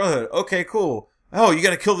the Dark Brotherhood. Okay, cool. Oh, you got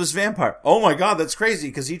to kill this vampire. Oh my God, that's crazy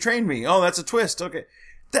because he trained me. Oh, that's a twist. Okay,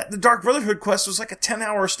 the Dark Brotherhood quest was like a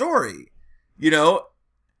 10-hour story. You know,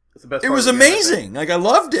 it's the best. It was amazing. Like, I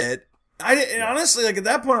loved it. And honestly, like, at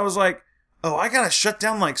that point, I was like, oh, I gotta shut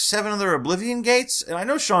down like 7 other Oblivion gates. And I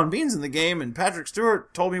know Sean Bean's in the game, and Patrick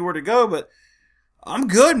Stewart told me where to go, but I'm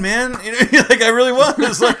good, man. You know, like, I really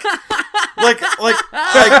was. Like,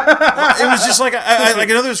 it was just like, I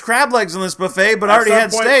know there's crab legs on this buffet, but I already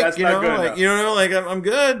had steak, you know, like, you know, like, I'm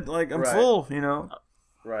good. Like, I'm full, you know.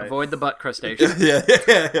 Right. Avoid the butt crustacean. yeah.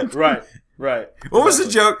 Right. What was the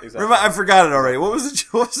joke? Exactly. I forgot it already. What was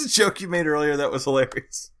the joke you made earlier that was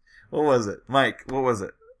hilarious? What was it? Mike, what was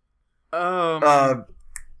it? What did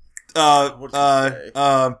you say?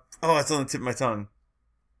 It's on the tip of my tongue.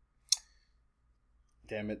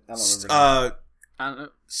 Damn it. I don't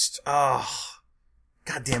remember.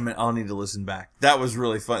 God damn it. I'll need to listen back. That was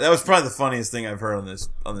really fun. That was probably the funniest thing I've heard on this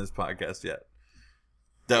podcast yet.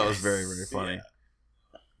 That was very, very funny. Yeah.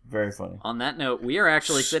 Very funny. On that note, we are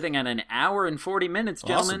actually sitting at an hour and 40 minutes,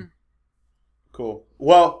 gentlemen. Awesome. Cool.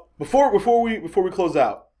 Well, before we close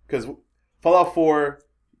out, because Fallout 4,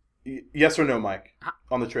 yes or no, Mike,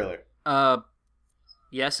 on the trailer?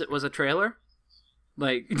 Yes, it was a trailer.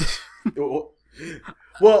 Like,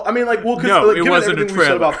 well, I mean, like, well, no, it wasn't a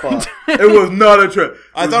trailer. About Fallout, it was not a trailer.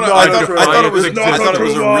 I thought it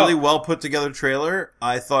was a really well put together trailer.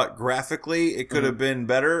 I thought graphically it could have been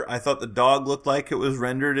better. I thought the dog looked like it was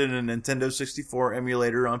rendered in a Nintendo 64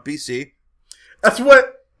 emulator on PC. That's why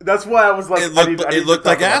I was like, it looked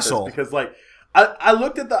like asshole because like I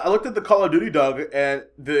looked at the Call of Duty dog, and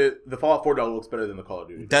the Fallout 4 dog looks better than the Call of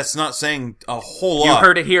Duty. That's not saying a whole lot. You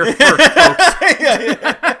heard it here first, folks.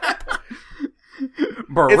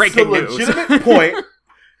 Breaking news. It's a legitimate point.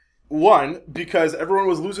 One, because everyone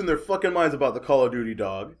was losing their fucking minds about the Call of Duty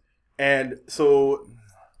dog, and so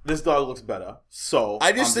this dog looks better. So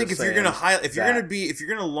I just think if you're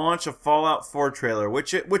gonna launch a Fallout 4 trailer,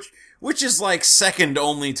 which is like second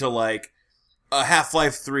only to like a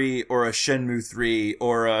Half-Life 3 or a Shenmue 3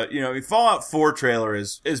 or a Fallout 4 trailer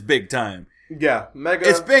is big time. Yeah,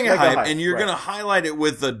 it's mega hype, and you're gonna highlight it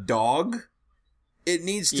with a dog. It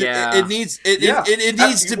needs to. Yeah. It needs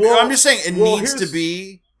to be. I'm just saying, it needs to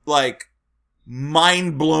be like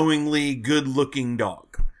mind-blowingly good-looking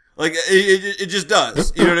dog. Like it just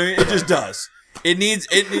does. You know what I mean? It just does. It needs.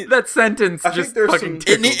 That sentence just fucking.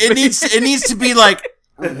 It needs to be like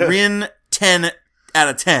Rin 10 out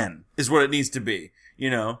of 10 is what it needs to be.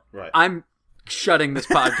 You know. Right. I'm shutting this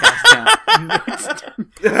podcast down.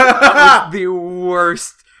 That was the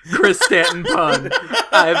worst Chris Stanton pun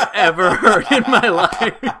I've ever heard in my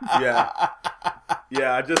life. Yeah.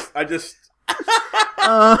 I just.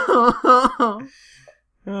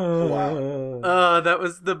 Wow. That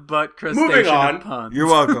was the butt crustacean pun. You're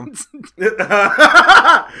welcome.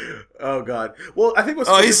 Oh God. Well, I think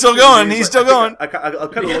he's still going. He's still going. I kind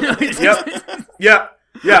of. Yep.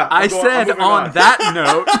 Yeah. I said on that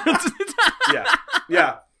note.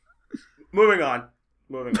 Yeah. Moving on.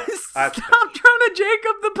 Stop trying to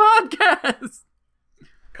Jacob the podcast.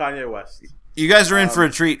 Kanye West. You guys are in for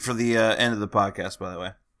a treat for the end of the podcast, by the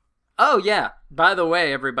way. Oh, yeah. By the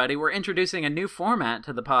way, everybody, we're introducing a new format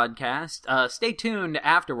to the podcast. Stay tuned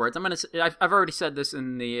afterwards. I've already said this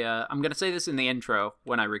in the... I'm going to say this in the intro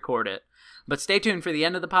when I record it. But stay tuned for the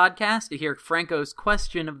end of the podcast to hear Franco's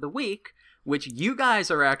question of the week, which you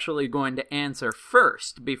guys are actually going to answer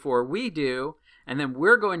first before we do. And then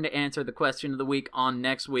we're going to answer the question of the week on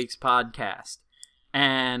next week's podcast.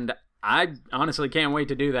 And I honestly can't wait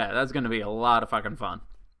to do that. That's going to be a lot of fucking fun.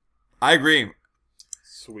 I agree.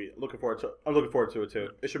 Sweet. I'm looking forward to it too.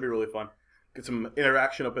 It should be really fun. Get some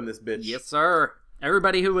interaction up in this bitch. Yes, sir.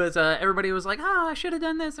 Everybody was like, I should have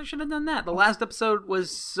done this, I should have done that. The last episode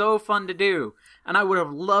was so fun to do, and I would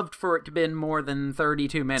have loved for it to been more than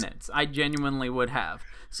 32 minutes. I genuinely would have.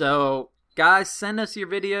 So, guys, send us your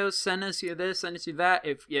videos, send us your this, send us your that.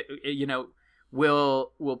 If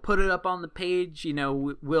we'll put it up on the page.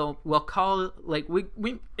 We'll call, like,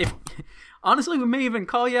 if Honestly, we may even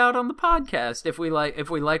call you out on the podcast if we like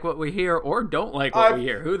what we hear or don't like what we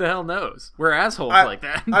hear. Who the hell knows? We're assholes like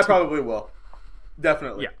that. I probably will.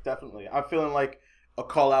 Definitely. Yeah. Definitely. I'm feeling like a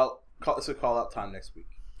call out. It's a call out time next week.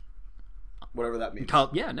 Whatever that means.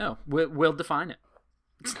 We'll define it.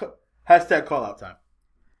 Hashtag call out time.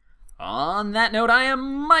 On that note, I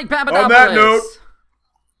am Mike Papadopoulos. On that note,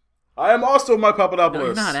 I am also Mike Papadopoulos. No,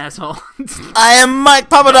 you're not, asshole. I am Mike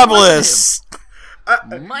Papadopoulos.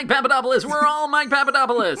 Mike Papadopoulos. We're all Mike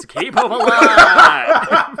Papadopoulos. Keep hope alive.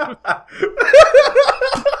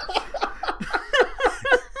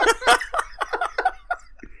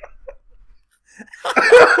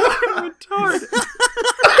 I'm retarded.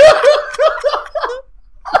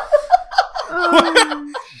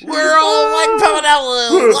 We're all Mike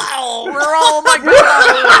Papadopoulos. Wow. We're all Mike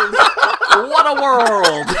Papadopoulos. What a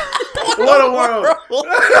world. What a world.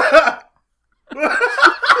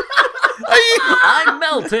 I'm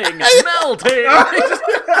melting.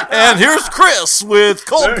 And here's Chris with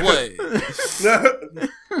Coldplay.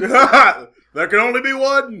 There can only be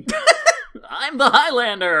one. I'm the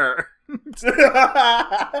Highlander.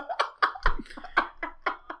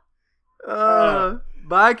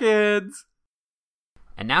 Bye, kids.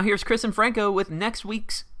 And now here's Chris and Franco with next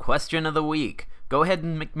week's Question of the Week. Go ahead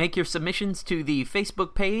and make your submissions to the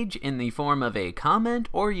Facebook page in the form of a comment,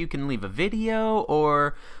 or you can leave a video,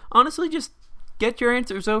 or honestly just get your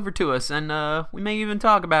answers over to us, and we may even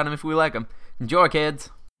talk about them if we like them. Enjoy, kids.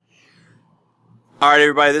 All right,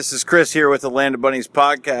 everybody, this is Chris here with the Land of Bunnies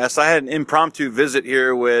podcast. I had an impromptu visit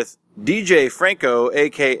here with DJ Franco,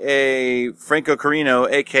 a.k.a. Franco Carino,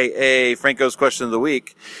 a.k.a. Franco's Question of the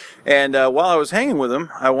Week. And while I was hanging with him,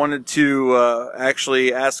 I wanted to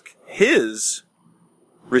actually ask his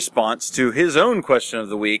response to his own Question of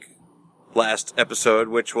the Week last episode,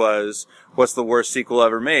 which was, what's the worst sequel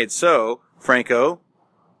ever made? So, Franco,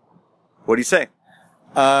 what do you say?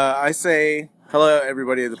 I say, hello,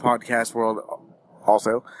 everybody of the podcast world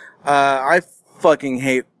also. I fucking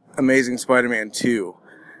hate Amazing Spider-Man 2.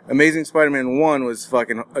 Amazing Spider-Man 1 was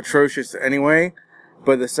fucking atrocious anyway,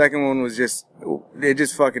 but the second one was it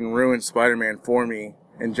just fucking ruined Spider-Man for me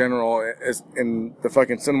in general, in the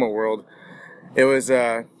fucking cinema world. It was,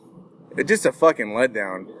 just a fucking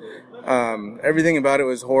letdown. Everything about it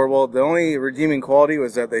was horrible. The only redeeming quality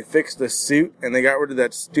was that they fixed the suit and they got rid of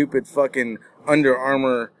that stupid fucking Under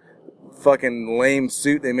Armour fucking lame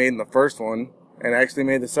suit they made in the first one and actually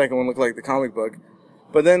made the second one look like the comic book.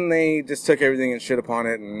 But then they just took everything and shit upon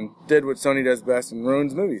it and did what Sony does best and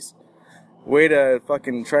ruins movies. Way to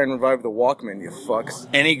fucking try and revive the Walkman, you fucks.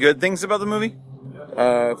 Any good things about the movie?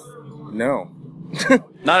 No.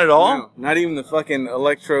 Not at all? No, not even the fucking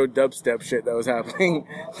electro dubstep shit that was happening.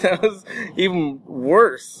 That was even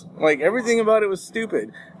worse. Like, everything about it was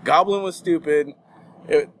stupid. Goblin was stupid.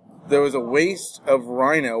 There was a waste of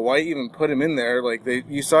Rhino. Why even put him in there? Like,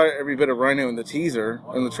 you saw every bit of Rhino in the teaser,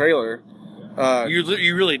 in the trailer.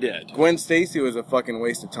 You really did. Gwen Stacy was a fucking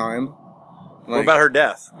waste of time. What about her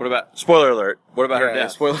death? Spoiler alert. What about her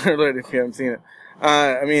death? Spoiler alert if you haven't seen it.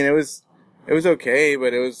 I mean, it was okay,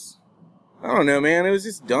 but it was, I don't know, man. It was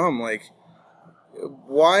just dumb. Like,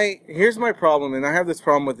 why? Here's my problem, and I have this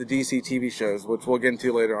problem with the DC TV shows, which we'll get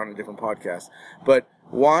into later on in a different podcast. But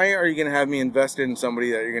why are you going to have me invested in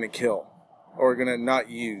somebody that you're going to kill or going to not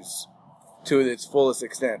use to its fullest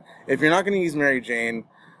extent? If you're not going to use Mary Jane,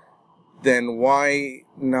 then why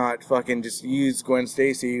not fucking just use Gwen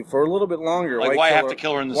Stacy for a little bit longer? Like, why have to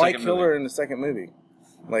kill her in the second movie? Why kill her in the second movie?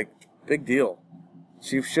 Like, big deal.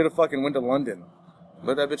 She should have fucking went to London.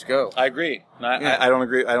 Let that bitch go. I agree. I don't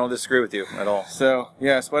agree. I don't disagree with you at all. So,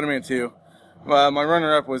 yeah, Spider-Man 2. My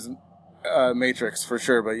runner-up was Matrix, for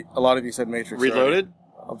sure, but a lot of you said Matrix. Reloaded?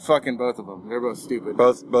 Fucking both of them. They're both stupid.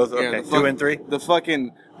 Both? Okay. Yeah, 2 and 3?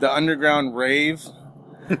 The underground rave.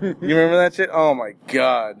 You remember that shit? Oh, my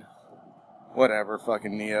God. Whatever,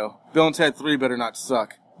 fucking Neo. Bill and Ted 3 better not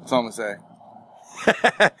suck. That's all I'm gonna say.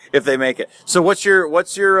 If they make it. So what's your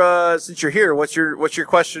since you're here, what's your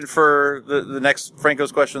question for the next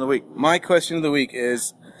Franco's Question of the Week? My question of the week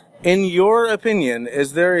is, in your opinion,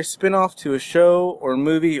 is there a spin-off to a show or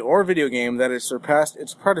movie or video game that has surpassed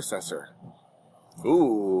its predecessor?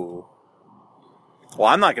 Ooh. Well,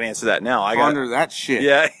 I'm not going to answer that now. I Ponder that shit.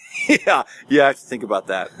 Yeah. I have to think about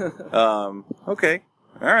that. Okay.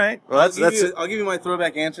 All right. Well, that's it. I'll give you my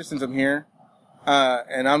throwback answer since I'm here.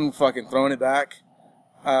 And I'm fucking throwing it back.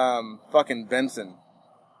 Fucking Benson.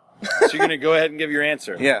 So you're going to go ahead and give your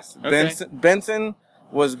answer? Yes. Okay. Benson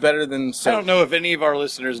was better than Soap. I don't know if any of our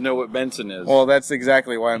listeners know what Benson is. Well, that's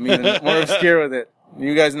exactly why I'm even more obscure with it.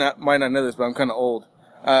 You guys might not know this, but I'm kind of old.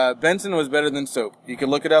 Benson was better than Soap. You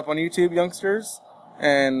can look it up on YouTube, youngsters,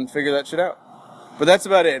 and figure that shit out. But that's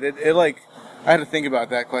about it. It like, I had to think about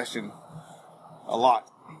that question a lot.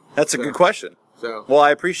 That's a good question. So, well, I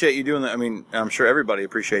appreciate you doing that. I mean, I'm sure everybody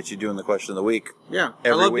appreciates you doing the question of the week. Yeah,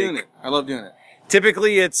 every I love week. doing it. I love doing it.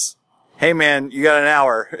 Typically, it's, hey man, you got an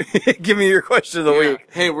hour. Give me your question of the week.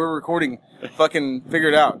 Hey, we're recording. Fucking figure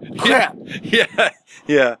it out. Crap.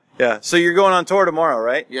 Yeah. So you're going on tour tomorrow,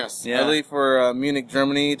 right? Yes. Yeah. I leave for Munich,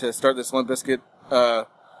 Germany to start this Limp Bizkit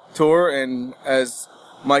tour, and as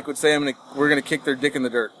Mike would say, we're gonna kick their dick in the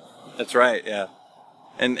dirt. That's right. Yeah.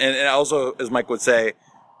 And also, as Mike would say,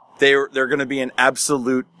 they're going to be in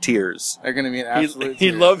absolute tears. They're going to be in absolute tears.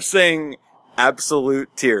 He loves saying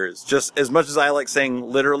absolute tears, just as much as I like saying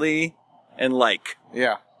literally and like.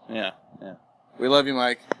 Yeah. We love you,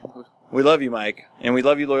 Mike. We love you, Mike, and we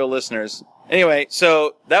love you, loyal listeners. Anyway,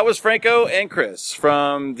 so that was Franco and Chris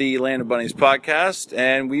from the Land of Bunnies podcast,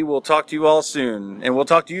 and we will talk to you all soon. And we'll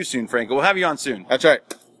talk to you soon, Franco. We'll have you on soon. That's right.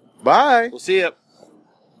 Bye. We'll see you.